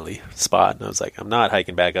gnarly spot. And I was like, I'm not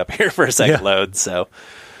hiking back up here for a second load. So,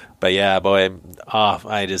 but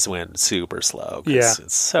I just went super slow.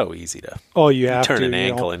 It's so easy to you have turn to, an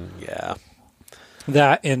ankle and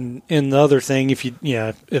that and the other thing,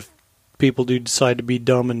 if people do decide to be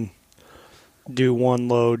dumb and do one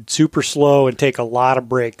load super slow and take a lot of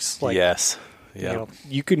breaks. Like, yes. Yeah.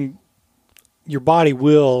 Your body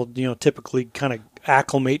will, typically kind of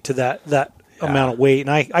acclimate to that amount of weight, and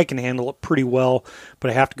I can handle it pretty well,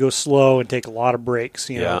 but I have to go slow and take a lot of breaks,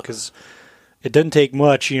 because it doesn't take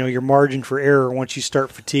much. Your margin for error once you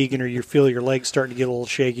start fatiguing or you feel your legs starting to get a little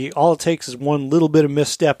shaky, all it takes is one little bit of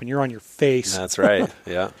misstep and you're on your face. That's right.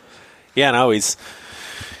 Yeah. Yeah, and I always,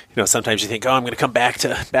 sometimes you think, I'm going to come back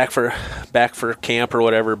for camp or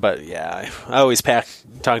whatever, but yeah, I always pack,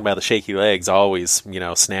 talking about the shaky legs, always,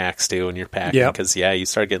 snacks too when you're packing, because you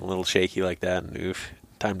start getting a little shaky like that, and oof,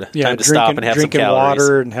 time to stop and have some calories.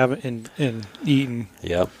 Drinking water and eating.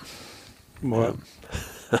 Yep. Well,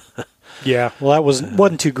 yeah, well, that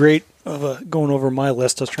wasn't too great of going over my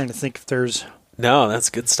list. I was trying to think if there's that's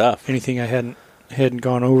good stuff. Anything I hadn't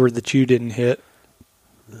gone over that you didn't hit.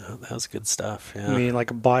 No, that was good stuff. Yeah. I mean,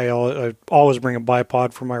 like I always bring a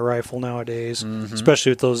bipod for my rifle nowadays,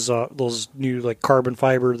 especially with those new like carbon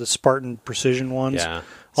fiber, the Spartan Precision ones. Yeah.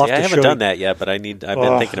 See, I haven't done that yet, but I've been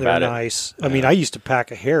thinking about it. Nice. I mean, I used to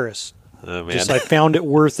pack a Harris. Oh, man. I found it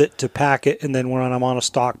worth it to pack it, and then when I'm on a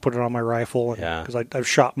stock, put it on my rifle. Because I've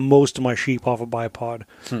shot most of my sheep off a bipod.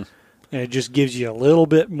 And it just gives you a little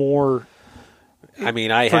bit more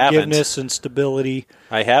forgiveness and stability.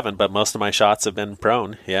 I haven't, but most of my shots have been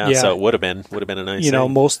prone. Yeah. So it would have been a nice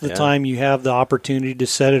thing. Most of the time you have the opportunity to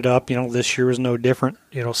set it up. This year was no different.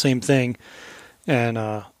 Same thing. And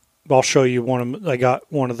I'll show you I got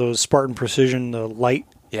one of those Spartan Precision, the light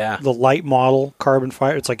model carbon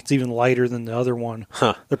fiber. It's even lighter than the other one.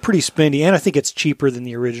 Huh. They're pretty spendy, and I think it's cheaper than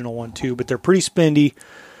the original one too, but they're pretty spendy.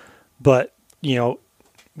 But, you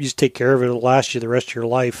just take care of it. It'll last you the rest of your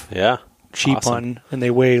life. Yeah. Sheep hunting, and they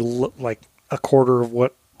weigh like a quarter of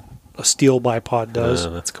what a steel bipod does.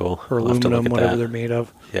 That's cool. Or aluminum, whatever they're made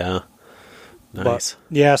of. Yeah. Nice.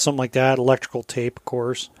 But, something like that. Electrical tape, of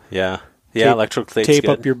course. Yeah. Yeah, electrical tape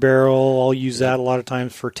up your barrel. I'll use that a lot of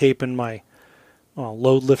times for taping my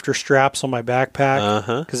load lifter straps on my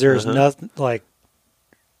backpack. Because there's nothing like.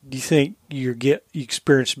 Do you think you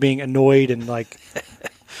experience being annoyed and like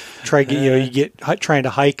trying to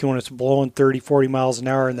hike when it's blowing 30, 40 miles an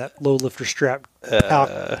hour and that load lifter strap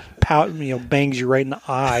bangs you right in the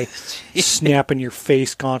eye, snapping your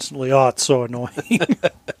face constantly. Oh, it's so annoying.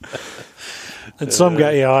 And some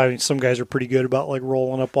guys are pretty good about like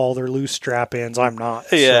rolling up all their loose strap ends. I'm not.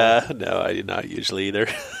 Yeah, so. No, I do not usually either.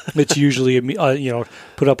 It's usually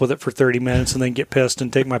put up with it for 30 minutes and then get pissed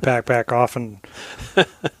and take my backpack off and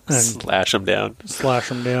slash them down.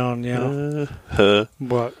 Yeah.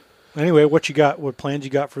 But anyway, what you got? What plans you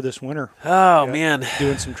got for this winter? Oh man,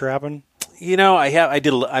 doing some trapping.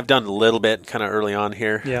 I've done a little bit kind of early on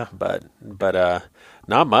here. Yeah. But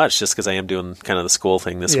not much, just because I am doing kind of the school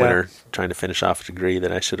thing this winter, trying to finish off a degree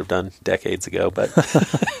that I should have done decades ago. But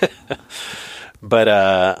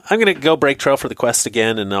I'm going to go break trail for the Quest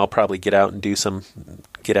again, and I'll probably get out and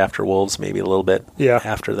get after wolves maybe a little bit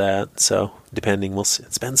after that. So depending, we'll see.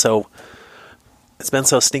 It's been so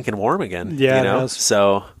stinking warm again. Yeah, it has.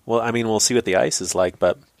 So we'll see what the ice is like.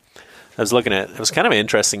 But I was looking at, it was kind of an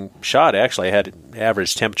interesting shot actually. I had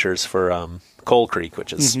average temperatures for Coal Creek,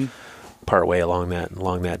 which is part way along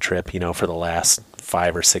that trip, for the last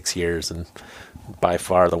 5 or 6 years, and by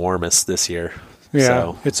far the warmest this year. Yeah,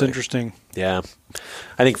 so, it's interesting. Yeah.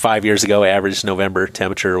 I think 5 years ago, average November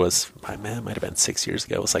temperature was, it might have been 6 years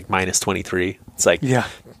ago, it was like minus 23. It's like,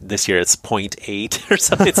 this year it's 0.8 or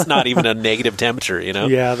something. It's not even a negative temperature,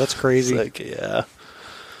 Yeah, that's crazy. It's like, yeah.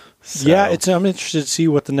 So. Yeah, I'm interested to see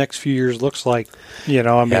what the next few years looks like. You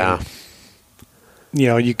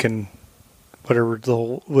can...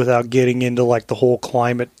 without getting into like the whole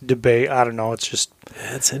climate debate, I don't know. It's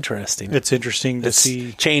interesting. It's interesting to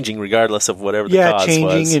see changing regardless of whatever the cause changing,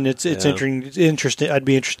 was. And it's interesting. I'd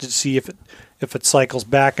be interested to see if it cycles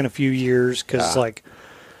back in a few years, because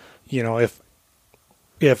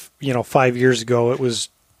if 5 years ago it was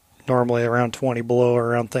normally around 20 below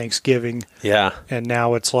around Thanksgiving, and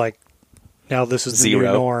now it's like. Now this is the new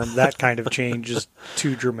norm. That kind of change is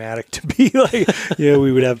too dramatic to be like.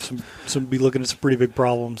 We would have be looking at some pretty big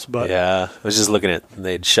problems. But I was just looking at,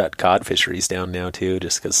 they'd shut cod fisheries down now too,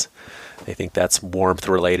 just because they think that's warmth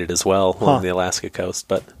related as well along the Alaska coast.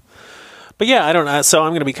 But yeah, I don't know. So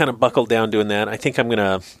I'm going to be kind of buckled down doing that. I think I'm going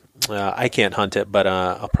to. I can't hunt it, but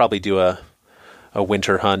I'll probably do a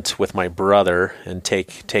winter hunt with my brother and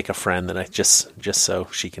take a friend that I just so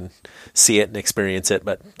she can see it and experience it,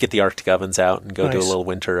 but get the Arctic ovens out and go do a little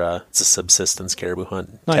winter, it's a subsistence caribou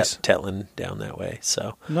hunt. Nice. Tetlin down that way.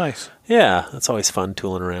 So nice. Yeah, that's always fun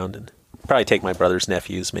tooling around, and probably take my brother's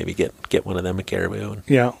nephews, maybe get one of them a caribou.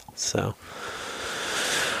 So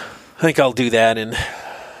I think I'll do that in.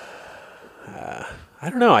 I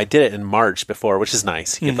don't know. I did it in March before, which is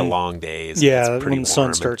nice. You get the long days. Yeah, when the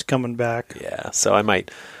sun starts coming back. Yeah, so I might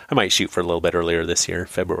shoot for a little bit earlier this year,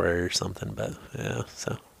 February or something. But yeah,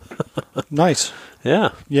 so nice.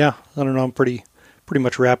 Yeah. I don't know. I'm pretty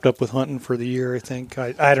much wrapped up with hunting for the year. I think.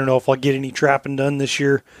 I don't know if I'll get any trapping done this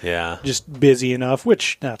year. Yeah. Just busy enough,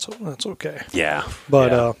 which that's okay. Yeah.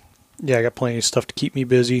 But I got plenty of stuff to keep me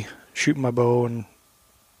busy, shooting my bow and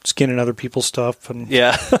skinning other people's stuff, and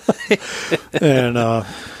and but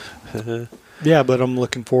I'm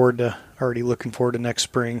already looking forward to next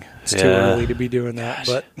spring. It's too early to be doing that,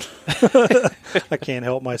 but I can't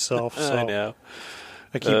help myself. So I know.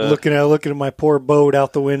 I keep looking at my poor boat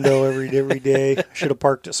out the window every day. I should have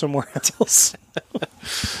parked it somewhere else.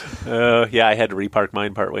 I had to repark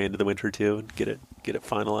mine partway into the winter too and get it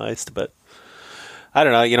finalized, but. I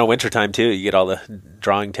don't know, wintertime too, you get all the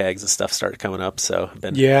drawing tags and stuff start coming up, so I've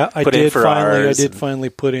been I did finally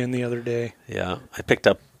put in the other day. Yeah, I picked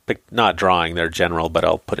not drawing, they're general, but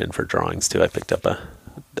I'll put in for drawings too. I picked up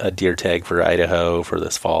a deer tag for Idaho for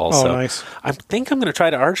this fall. Oh, so nice. I think I'm going to try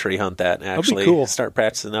to archery hunt that, actually. That'd be cool. Start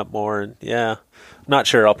practicing up more, and I'm not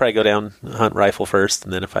sure. I'll probably go down hunt rifle first,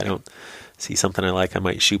 and then if I don't see something I like, I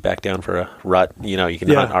might shoot back down for a rut. You can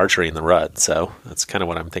hunt archery in the rut, so that's kind of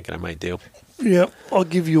what I'm thinking I might do. Yep, I'll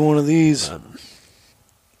give you one of these.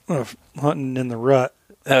 Hunting in the rut.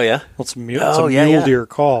 Oh yeah, It's a mule deer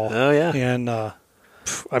call. Oh yeah, and I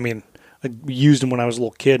used them when I was a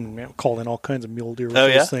little kid and called in all kinds of mule deer with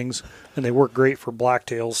those things, and they work great for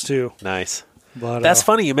blacktails too. Nice. But that's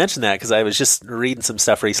funny you mentioned that, because I was just reading some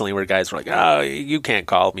stuff recently where guys were like, "Oh, you can't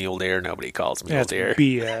call mule deer. Nobody calls mule deer."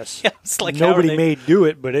 BS. It's like nobody may do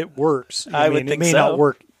it, but it works. I would think it may not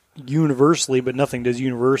work universally, but nothing does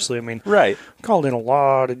universally. Right. Called in a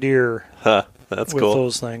lot of deer. That's with cool.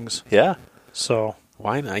 Those things. Yeah. So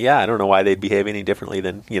why not? Yeah, I don't know why they'd behave any differently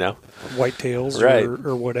than whitetails right.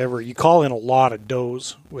 or whatever. You call in a lot of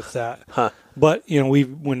does with that. But I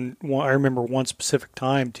remember one specific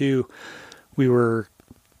time too. We were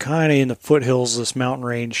kind of in the foothills of this mountain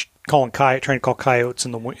range, trying to call coyotes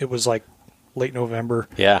it was like late November.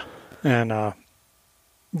 Yeah. And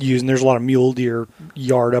there's a lot of mule deer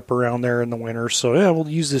yard up around there in the winter. So we'll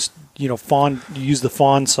use this, use the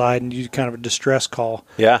fawn side and use kind of a distress call.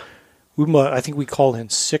 Yeah. I think we called in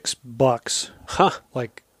 6 bucks.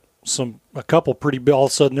 Like a couple pretty big. All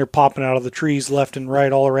of a sudden they're popping out of the trees left and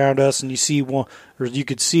right all around us. And you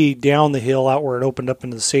could see down the hill out where it opened up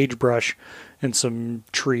into the sagebrush and some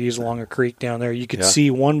trees along a creek down there. You could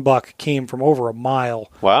see one buck came from over a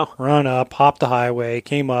mile. Wow. Run up, hopped the highway,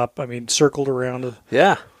 came up, circled around.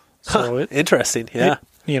 Yeah. So interesting. Yeah.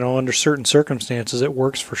 Under certain circumstances, it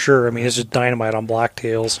works for sure. It's just dynamite on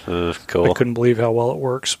blacktails. Cool. I couldn't believe how well it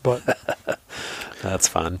works, but that's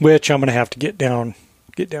fun. Which I'm going to have to get down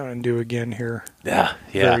and do again here. Yeah.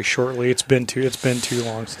 Very shortly. It's been too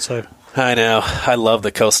long since I know. I love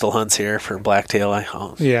the coastal hunts here for blacktail. I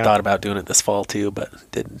thought about doing it this fall too, but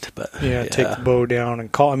didn't. But take the bow down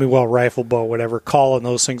and call. Rifle bow, whatever. Calling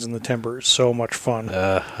those things in the timber is so much fun.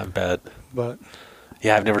 I bet. But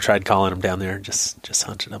yeah, I've never tried calling them down there. Just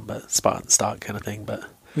hunting them, but spot and stock kind of thing. But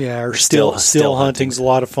or still hunting's a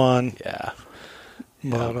lot of fun. Yeah.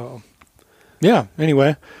 But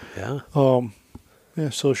anyway. Yeah.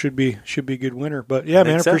 So it should be a good winter. But yeah,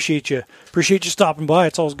 man, appreciate you stopping by.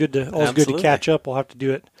 It's always good to catch up. We'll have to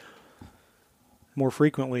do it more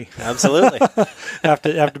frequently. Absolutely. have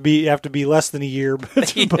to be less than a year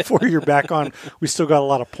before you're back on. We still got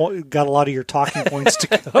a lot of your talking points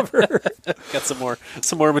to cover. Got some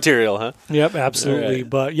more material, huh? Yep, absolutely. Right.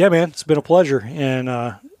 But yeah, man, it's been a pleasure.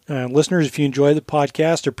 And listeners, if you enjoy the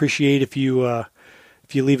podcast, appreciate if you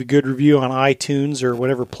leave a good review on iTunes or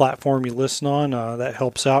whatever platform you listen on, that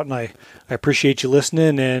helps out, and I appreciate you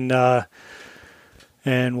listening, and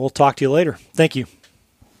we'll talk to you later. Thank you.